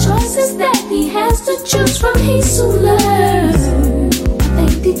 The choices that he has to choose from he's who learns. Are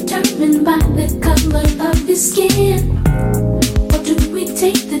they determined by the color of his skin?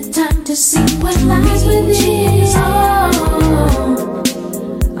 Take the time to see what lies within.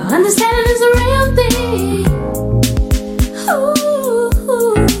 Understanding is a real thing. Ooh,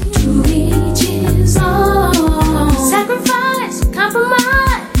 to each his own. Sacrifice,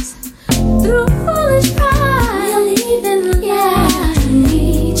 compromise through foolish pride. Believe in life. To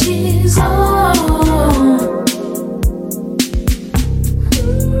each his own.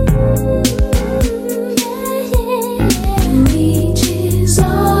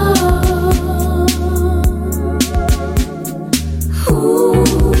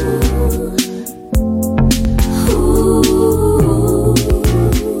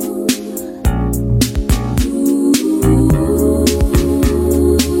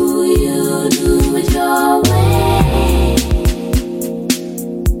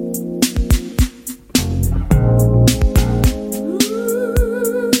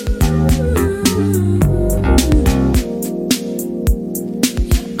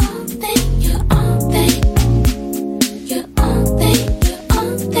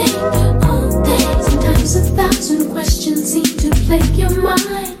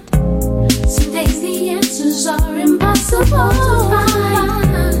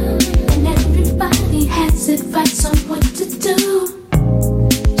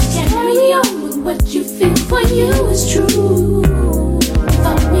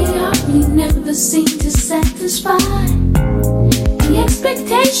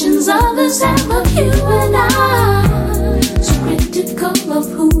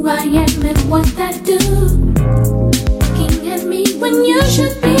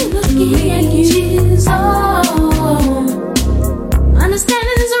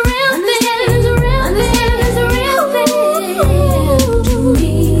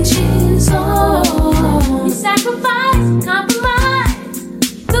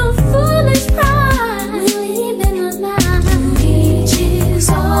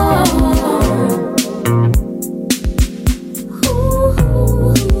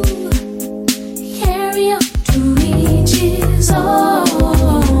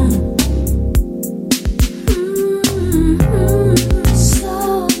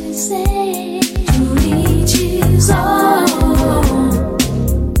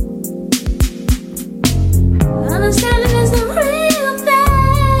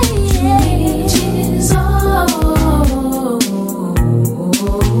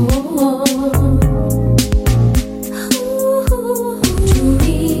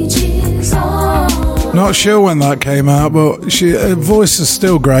 Not sure when that came out, but her voice is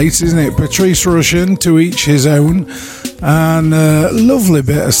still great, isn't it? Patrice Rushen, To Each His Own, and a lovely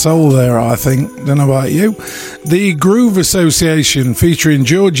bit of soul there, I think. Don't know about you. The Groove Association featuring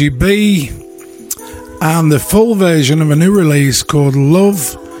Georgie B, and the full version of a new release called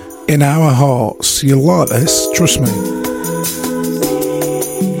Love in Our Hearts. You'll like this, trust me.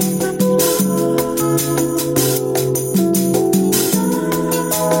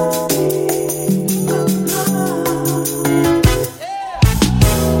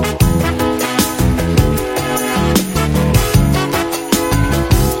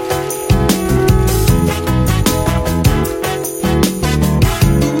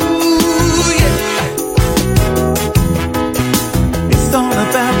 It's all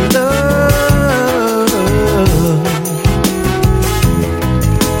about love.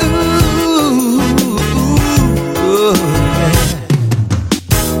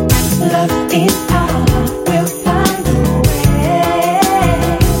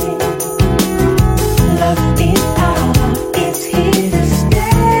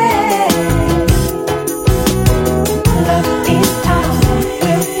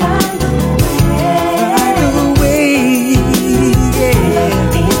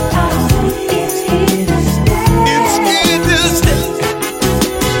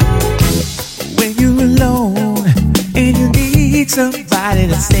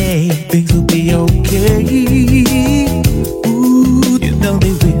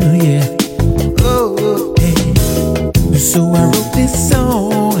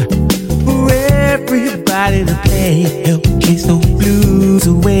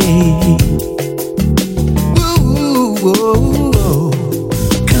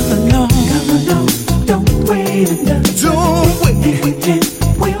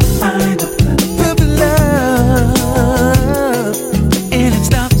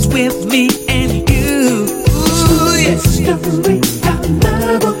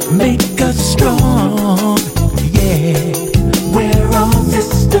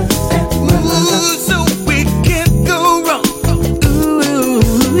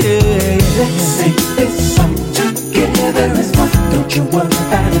 worry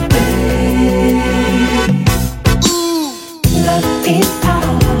about a thing. Ooh, love is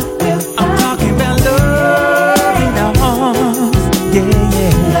all we'll find. I'm talking about love in our hearts. Yeah,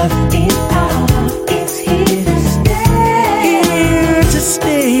 yeah. Love is all, it's here to stay. Here to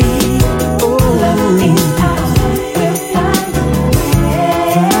stay. Oh, love is all, we'll find a way.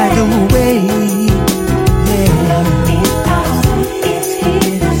 Find a way. Yeah, love is all, it's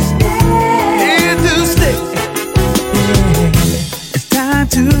here to stay. Here to stay. Yeah. It's time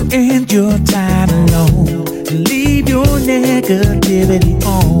to end your time alone. Leave your negativity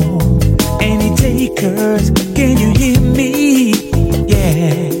on. Any takers, can you hear me?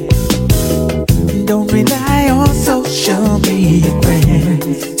 Yeah. Don't rely on social media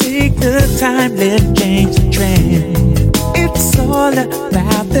friends. Take the time, let's change the trend. It's all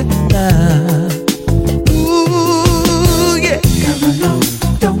about the love. Ooh, yeah. Come along,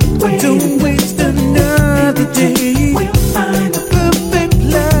 don't waste another day. We'll find a perfect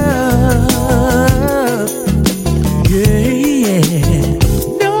love. Yeah, yeah.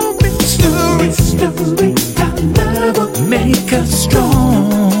 No mystery, our love will make us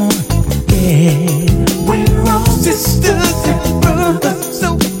strong. Yeah, we're all sisters and brothers, so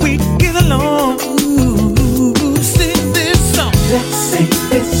we get along. Ooh, sing this song. Let's sing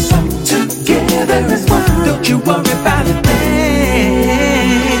this song together as one. Don't you worry about a thing.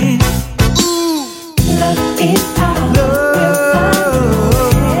 Ooh, love is all we'll find.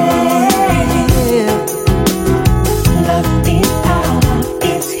 Love is all,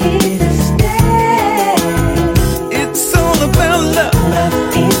 it's here to stay. It's all about love.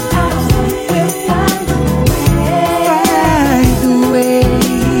 Love is all, we'll find a way. Find a way.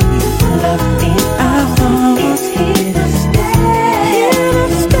 Love is all, it's here to stay. Here to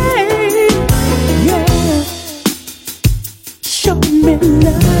stay. Yeah. Show me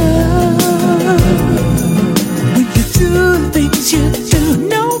love. When you do the things you do,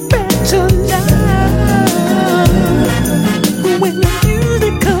 no better love. When the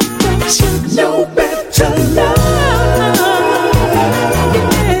music comes at you, no better love.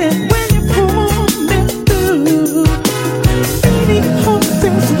 Yeah, when you pull me through, baby, hope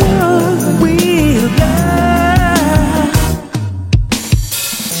there's one we'll love.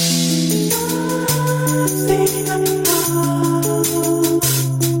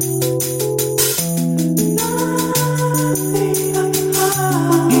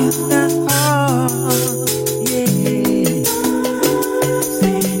 In the heart, yeah.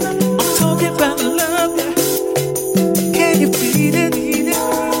 I'm talking about love, yeah. Can you feel it?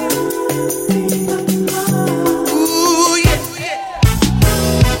 Ooh, yeah.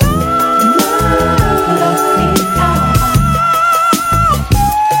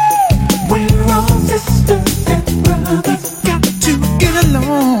 We're all sisters and brothers, got to get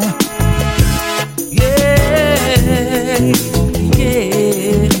along. Yeah,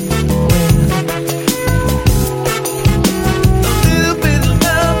 yeah. A little bit of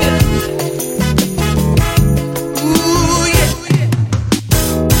love, yeah. Ooh, yeah.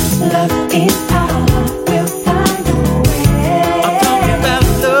 Love is all, we'll find a way. I'm talking about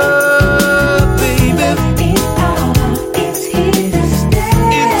love, baby. Love is all, it's here to stay.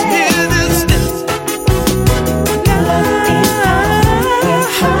 It's here to stay. Love is all, we'll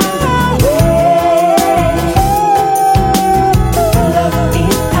find a way. Love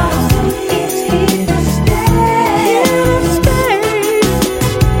is all, it's here to stay. Here to stay.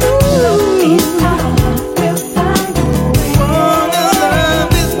 Love is all, we'll find a way.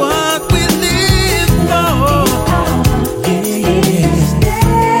 Love is what we live for. Yeah, yeah.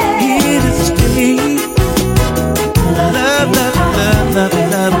 Here to stay. Love, love, love, love,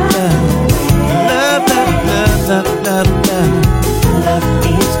 love, love. Love, love, love, love, love, love.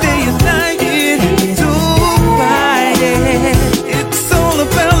 Stay united, don't fight it. It's all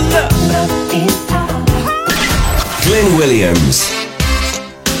about love. Glenn Williams.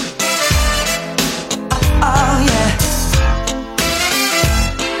 Oh, yeah.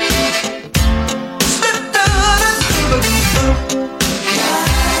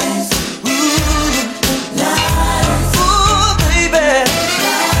 Ooh, baby.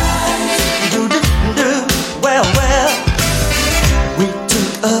 Well, we took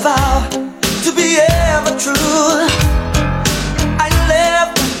a vow to be ever true. I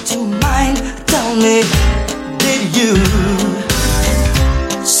left to mind. Tell me, did you?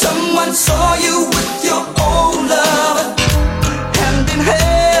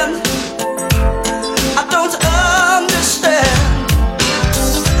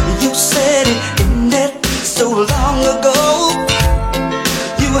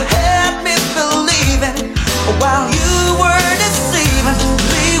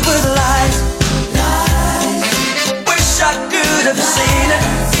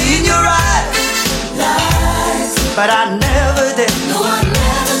 but I never did. No, I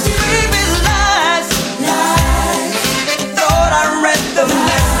never did. Baby, lies, lies. Thought I read the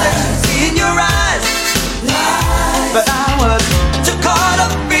message in your eyes, lies. But I was too caught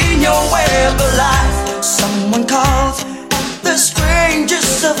up in your web of lies. Someone calls at the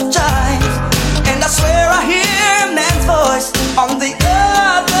strangest of times, and I swear I hear a man's voice on the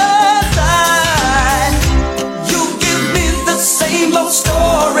other side. You give me the same old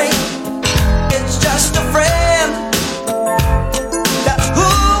story. It's just a friend. That's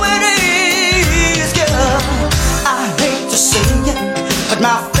who it is, girl. I hate to say it, but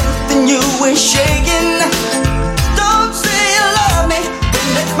my faith in you is shaking. Don't say you love me, then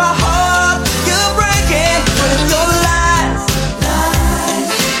it's my heart you're breaking with your lies, lies.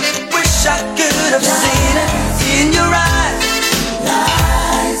 Wish I could have seen it in your eyes,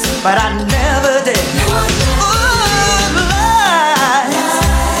 lies, but I never did. Ooh, lies.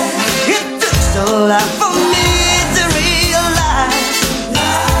 It took so long for me to realize,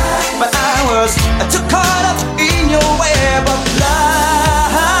 lies. But I was too caught up in your web of lies.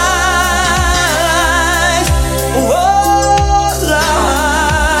 Oh, lies.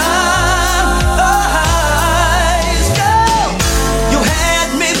 Girl, you had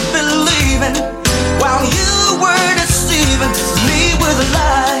me believing while you were deceiving me with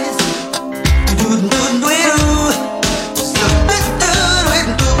lies.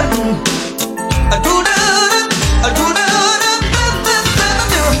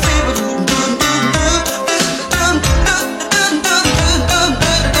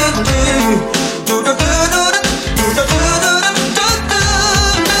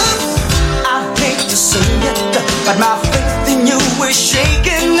 I hate to say it, but my faith in you is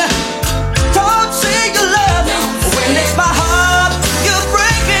shaking. Don't say you love me when it's my heart you're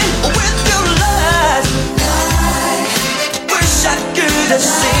breaking with your lies. Wish I could have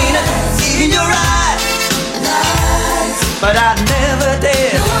seen it in your eyes, but I never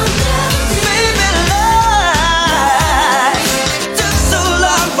did. Baby, lies. Took so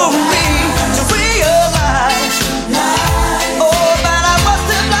long for me to realize. Oh, but I must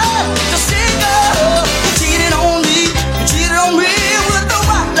have lied to see you. You cheated on me. You cheated on me with the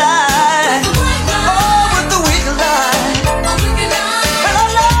white lie. Oh, with the weak lie. And I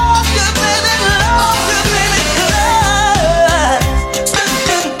love you, baby, lies.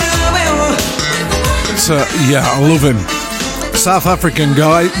 Yeah, I love him. South African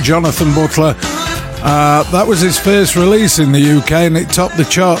guy, Jonathan Butler. That was his first release in the UK and it topped the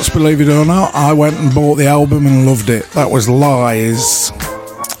charts, believe it or not. I went and bought the album and loved it. That was Lies.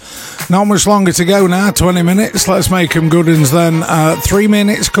 Not much longer to go now, 20 minutes. Let's make them good ones then. 3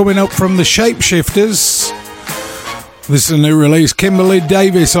 minutes coming up from the Shapeshifters. This is a new release. Kimberly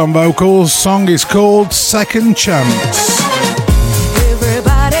Davis on vocals. Song is called Second Chance.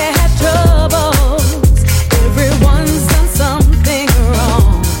 Everybody has troubles. Everyone's done something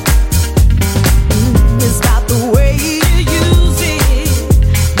wrong. It's not the way you use it.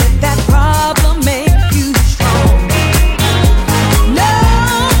 Let that problem make you strong.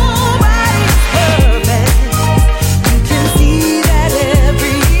 Nobody's perfect. You can see that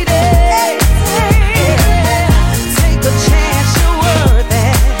every day. Take a chance, you're worth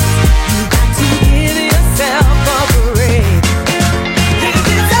it. You got to give yourself a break.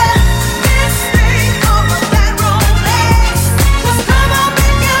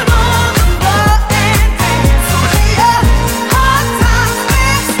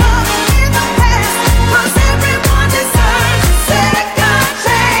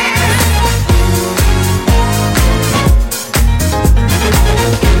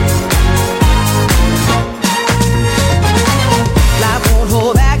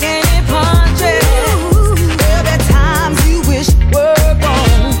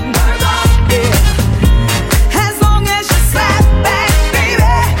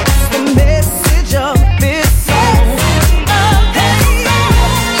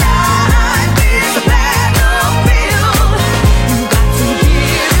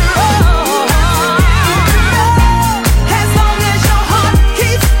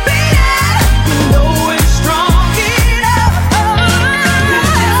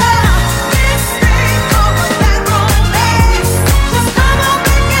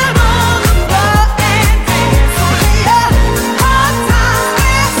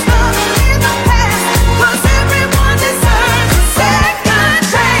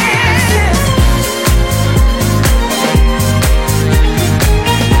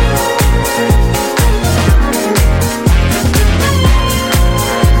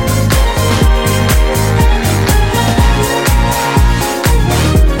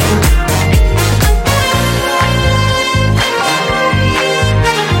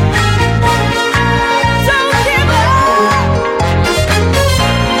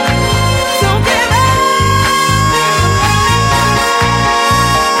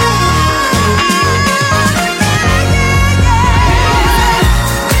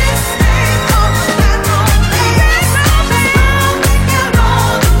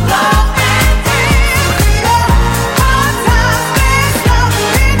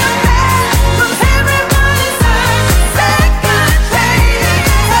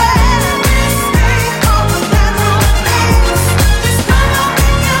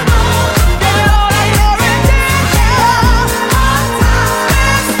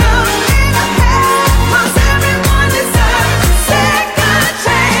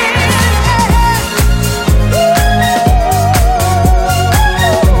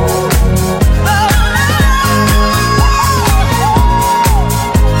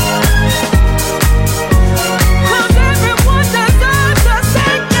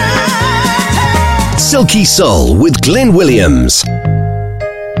 Silky Soul with Glyn Williams.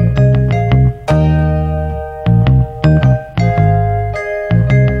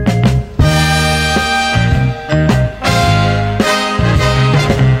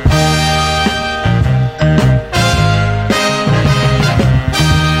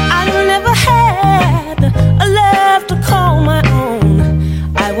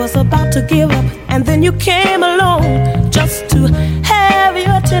 You came along just to have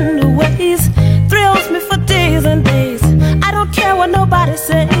your tender ways. Thrills me for days and days. I don't care what nobody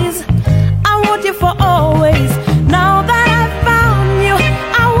says. I want you for always. Now that I've found you,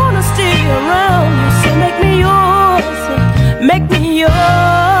 I wanna stay around you. So make me yours, make me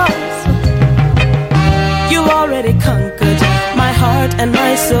yours. You've already conquered my heart and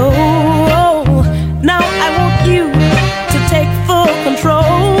my soul. Now I want you to take full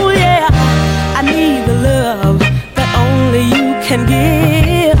control, yeah. I need the love that only you can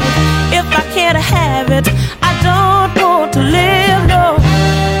give. If I can't have it, I don't want to live, no.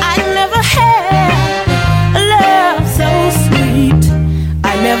 I never had a love so sweet.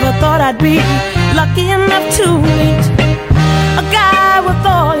 I never thought I'd be lucky enough to meet a guy with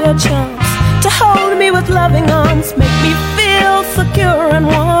all your charms, to hold me with loving arms, make me feel secure and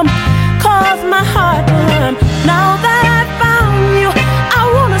warm, cause my heart to run. Now that I've found you, I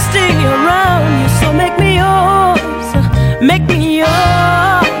wanna stay around you, so make me yours, make me yours.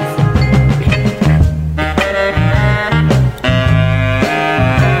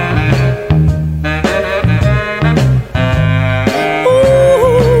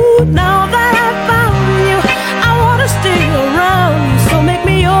 Ooh, now that I've found you, I wanna stay around you, so make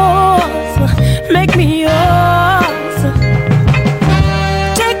me yours, make me yours.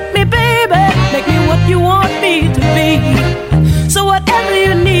 Take me, baby, make me what you want me to be. So whatever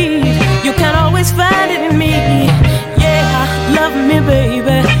you need, you can always find it in me. Yeah, love me,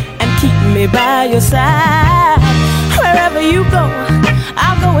 baby, and keep me by your side. Wherever you go,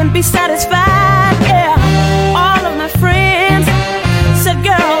 I'll go and be satisfied. Yeah, all of my friends said,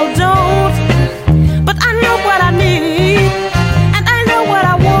 girl, don't. But I know what I need, and I know what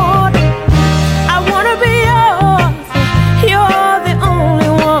I want. I wanna be yours, you're the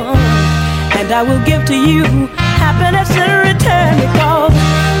only one. And I will give to you happiness in return, because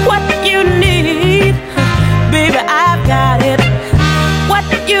what you need, baby, I've got it. What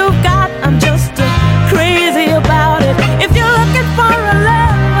you've got, I'm just crazy about it. If you're looking for a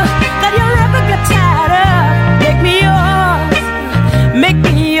love that you'll never get tired of, make me yours, make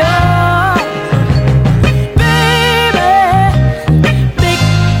me yours. Baby, make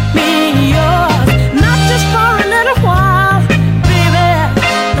me yours. Not just for a little while, baby,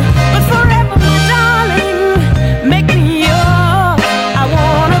 but forever, my darling. Make me yours. I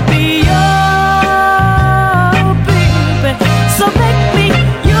wanna be yours, baby. So make me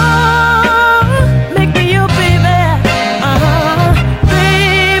yours, make me your baby.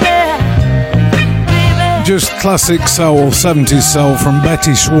 Baby. Just classic soul, 70s soul from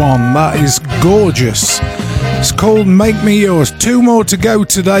Betty Swan. That is gorgeous. It's called Make Me Yours. 2 more to go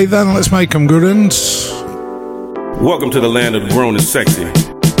today, then let's make them good uns. Welcome to the land of the grown and sexy.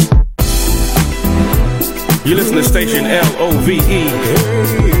 You listen to station LOVE.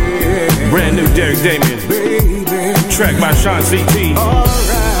 Brand new Derek Damien. Track by Sean CT.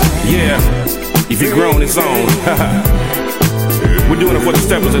 Yeah, if you're grown, it's on. We're doing it for the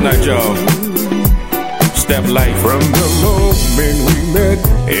steppers tonight, y'all. Step life. From the moment we met,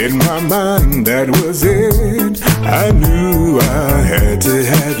 in my mind that was it. I knew I had to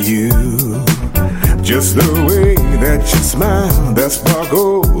have you. Just the way that you smile, that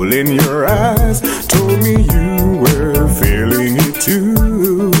sparkle in your eyes, told me you were feeling it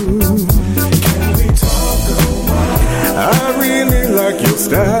too. Can we talk a while? I really like your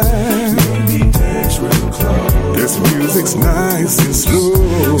style. Maybe dance real close. This music's nice and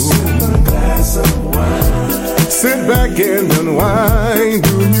slow. Sip a glass of wine. Sit back and unwind.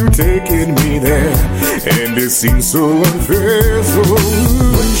 Do you taking me there? And it seems so unfair. So what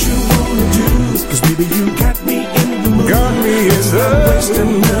you wanna do? 'Cause baby, you got me in the mood. Got me in the mood. Waste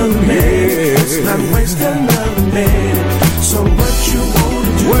another minute. Let's not waste another minute. So what you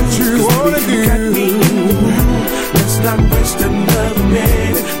wanna do? What you wanna do? You got me in the mood. Let's not waste another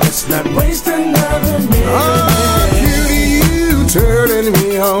minute. Let's not waste another minute. Oh, cutie, you turning me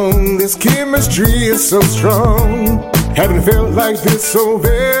on. This chemistry is so strong. Haven't felt like this so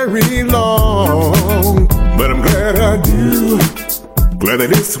very long. But I'm glad I do. Glad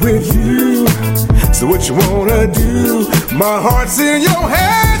that it's with you. So what you wanna do? My heart's in your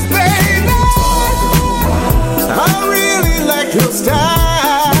hands, baby. I really like your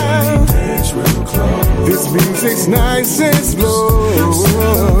style. This music's nice and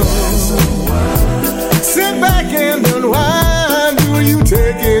slow.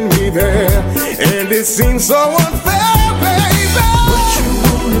 seems so unfair, baby. What you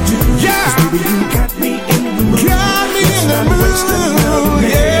wanna do? Yeah, 'cause baby, you got me in the mood. Got me in the mood.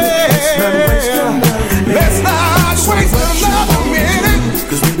 Yeah. Let's not waste another minute.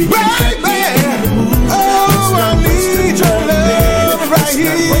 'Cause baby, you got me in the mood. Oh, I need your love right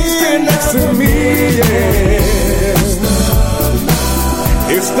here next to me. Yeah.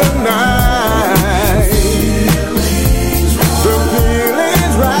 It's the night. The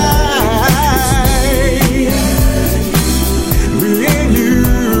feeling's right. Me and you.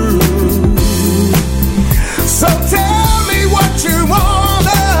 So tell me what you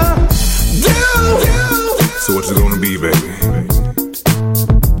wanna do. So what you gonna be, baby?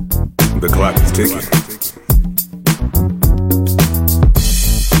 The clock is ticking.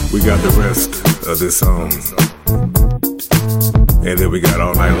 We got the rest of this song. And then we got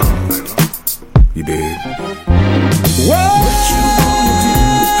all night long. You did. What you wanna do?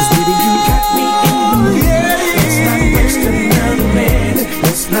 'Cause baby, you got me in the mood. Yeah. Let's not waste another minute.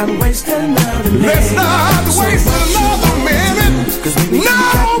 Let's not waste another minute. Let's not waste another minute. 'Cause baby, no,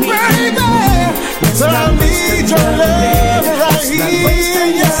 you got me baby. In the mood. Let's not need your love right here.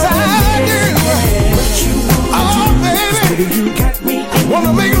 Yes, I do. What you wanna do? Baby. 'Cause baby, you got me in the mood.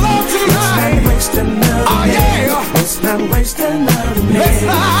 Wanna make love tonight. Let's not waste another minute. Let's not waste another minute. Let's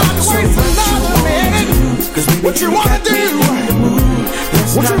not waste another minute. What you wanna do?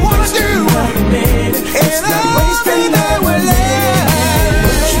 What you wanna do? And I'll waste another minute.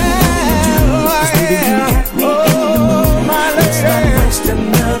 What you wanna do? 'Cause baby, you got me in the mood. Let's not waste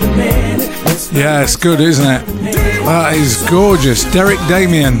another minute. Yeah, it's good, isn't it? That is gorgeous. Derek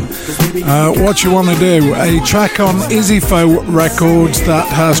Damien. What you want to do? A track on Izzyfo Records that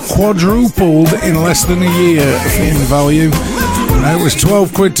has quadrupled in less than a year in value. It was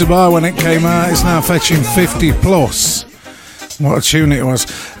 12 quid to buy when it came out. It's now fetching 50 plus. What a tune it was.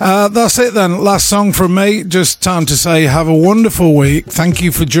 That's it then. Last song from me. Just time to say have a wonderful week. Thank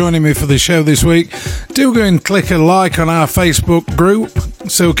you for joining me for the show this week. Do go and click a like on our Facebook group,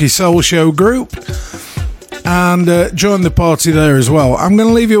 Silky Soul Show group, and join the party there as well. I'm going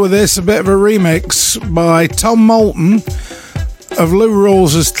to leave you with this, a bit of a remix by Tom Moulton of Lou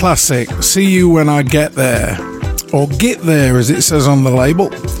Rawls' classic, See You When I Get There. Or Get There, as it says on the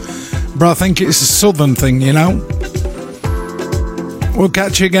label. But I think it's a southern thing, you know. We'll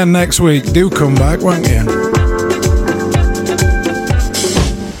catch you again next week. Do come back, won't you?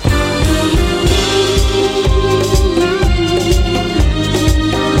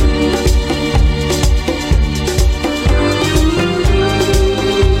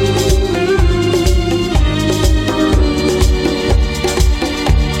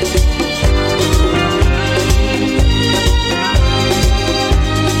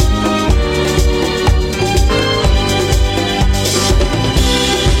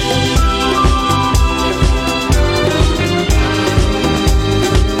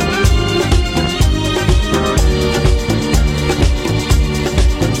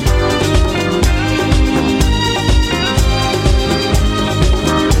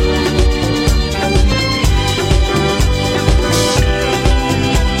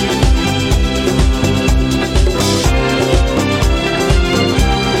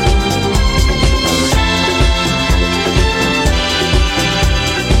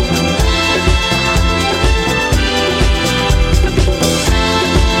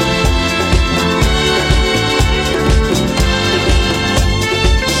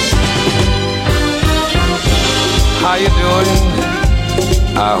 How you doing?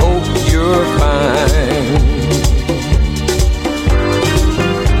 I hope you're fine.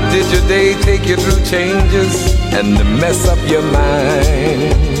 Did your day take you through changes and to mess up your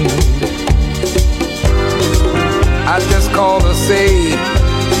mind? I just called to say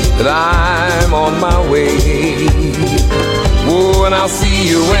that I'm on my way. Oh, and I'll see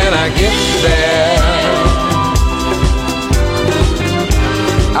you when I get there.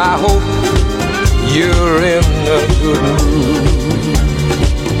 I hope you're in a good mood.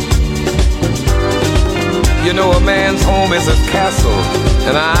 You know a man's home is his castle,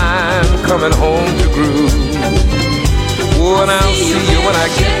 and I'm coming home to groove. Oh, and I'll see you when I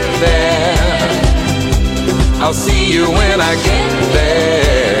get there. I'll see you when I get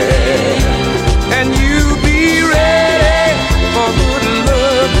there. And you be ready for good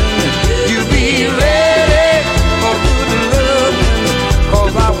loving. You be ready for good loving.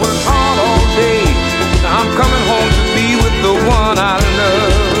 'Cause I work hard all day. I'm coming home to be with the one I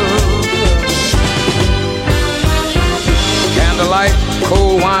love. Candlelight,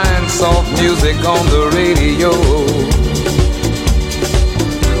 cold wine, soft music on the radio.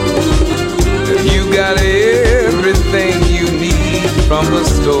 You got everything you need from the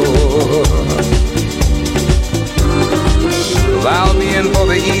store. in for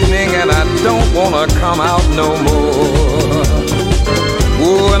the evening and I don't wanna come out no more.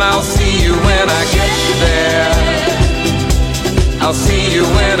 Oh, and I'll see you when I get there. I'll see you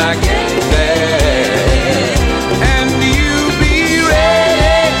when I get there. And you be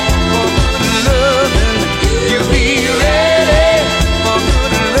ready for good loving. You be ready for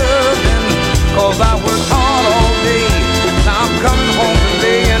good loving. 'Cause I work hard all day. Now I'm coming home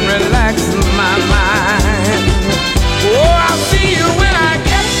today and relaxing my mind. Oh, I'll see you when I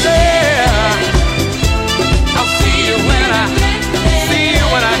get there. I'll see you when I see you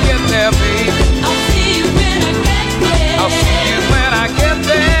when I get there, baby. I'll see you when I get there. I'll see you when I get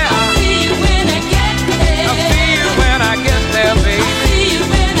there. I'll see you when I get there. I'll see you when I get there, baby. I'll see you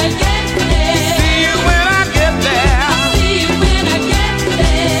when I get there. See you when I get there. I'll see you when I get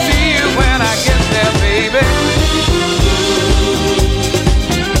there. See you when I get there, baby.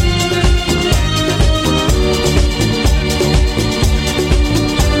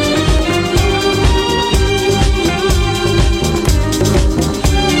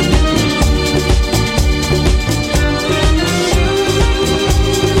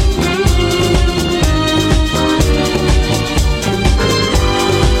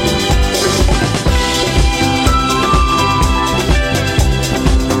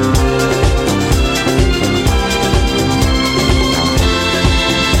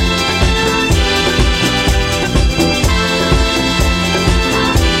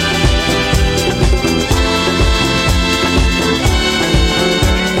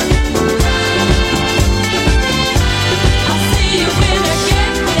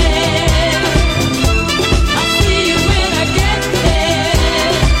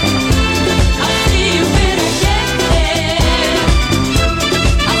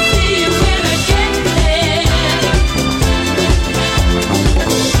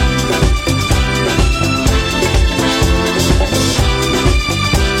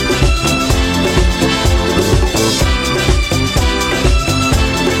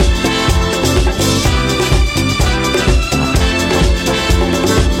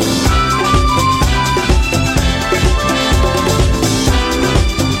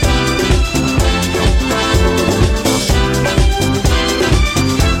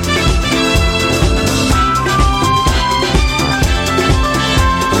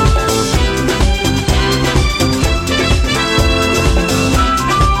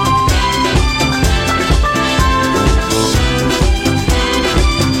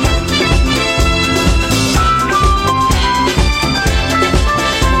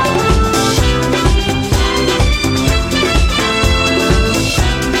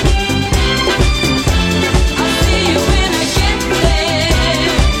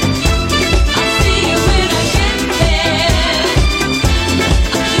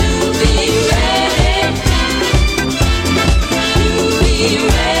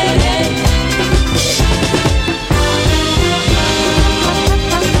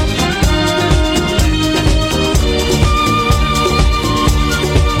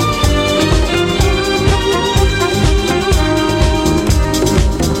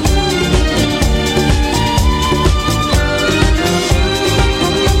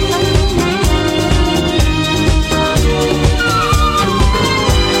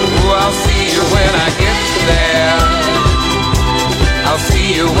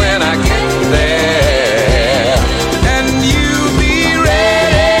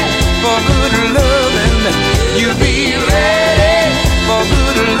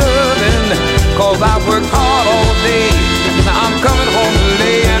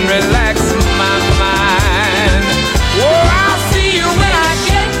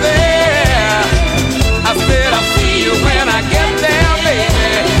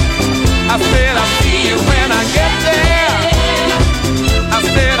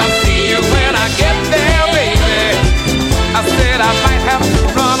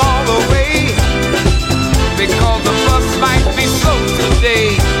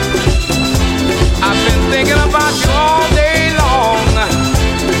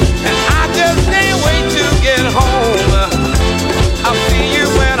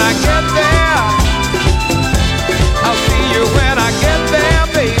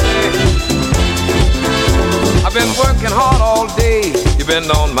 been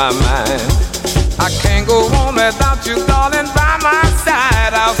on my mind. I can't go on without you, darling, by my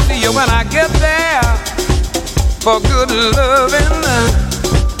side. I'll see you when I get there for good loving,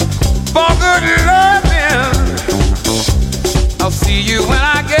 for good loving. I'll see you when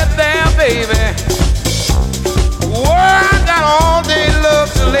I get there, baby. Whoa, I got all day love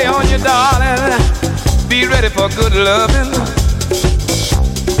to lay on you, darling. Be ready for good loving.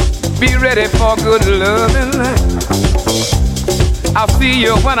 Be ready for good loving. I'll see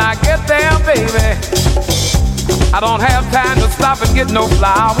you when I get there, baby. I don't have time to stop and get no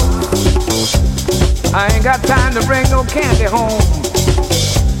flowers. I ain't got time to bring no candy home.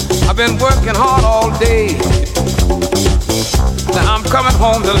 I've been working hard all day. Now I'm coming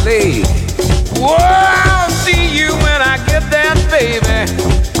home to lay. Whoa, I'll see you when I get there, baby.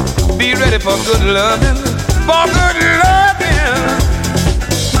 Be ready for good loving, for good loving.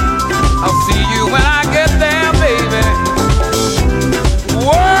 I'll see you when I get there, baby.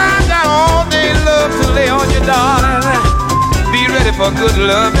 Whoa, I got all day love to lay on you, darling. Be ready for good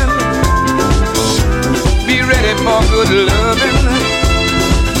loving. Be ready for good loving.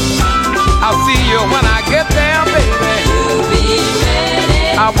 I'll see you when I get there, baby.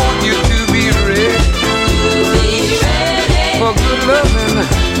 I want you to be ready for good loving.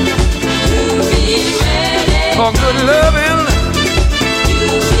 For good loving.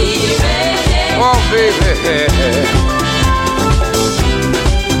 Oh, baby.